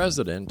wasn't the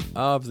president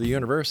of the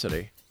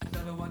university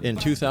in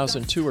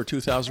 2002 or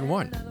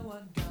 2001.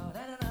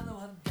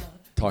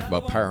 Talk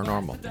about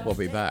paranormal. We'll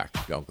be back.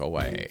 Don't go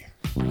away.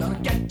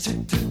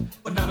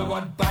 Another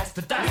one bites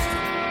the dust.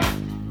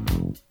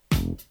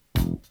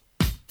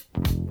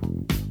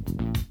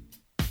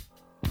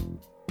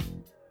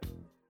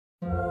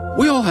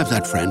 We all have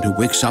that friend who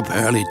wakes up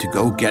early to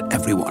go get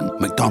everyone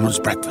McDonald's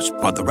breakfast,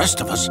 while the rest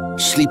of us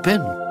sleep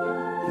in.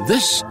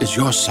 This is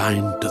your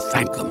sign to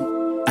thank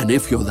them. And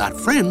if you're that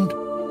friend,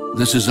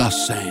 this is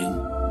us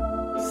saying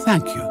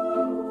thank you.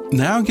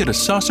 Now get a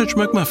sausage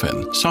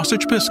McMuffin,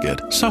 sausage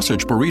biscuit,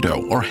 sausage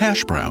burrito, or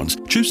hash browns.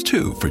 Choose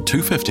 2 for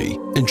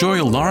 $2.50. Enjoy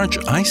a large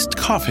iced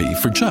coffee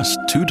for just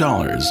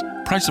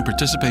 $2. Price and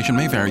participation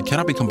may vary.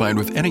 Cannot be combined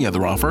with any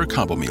other offer or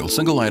combo meal.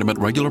 Single item at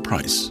regular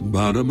price.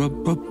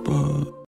 Ba-da-ba-ba-ba.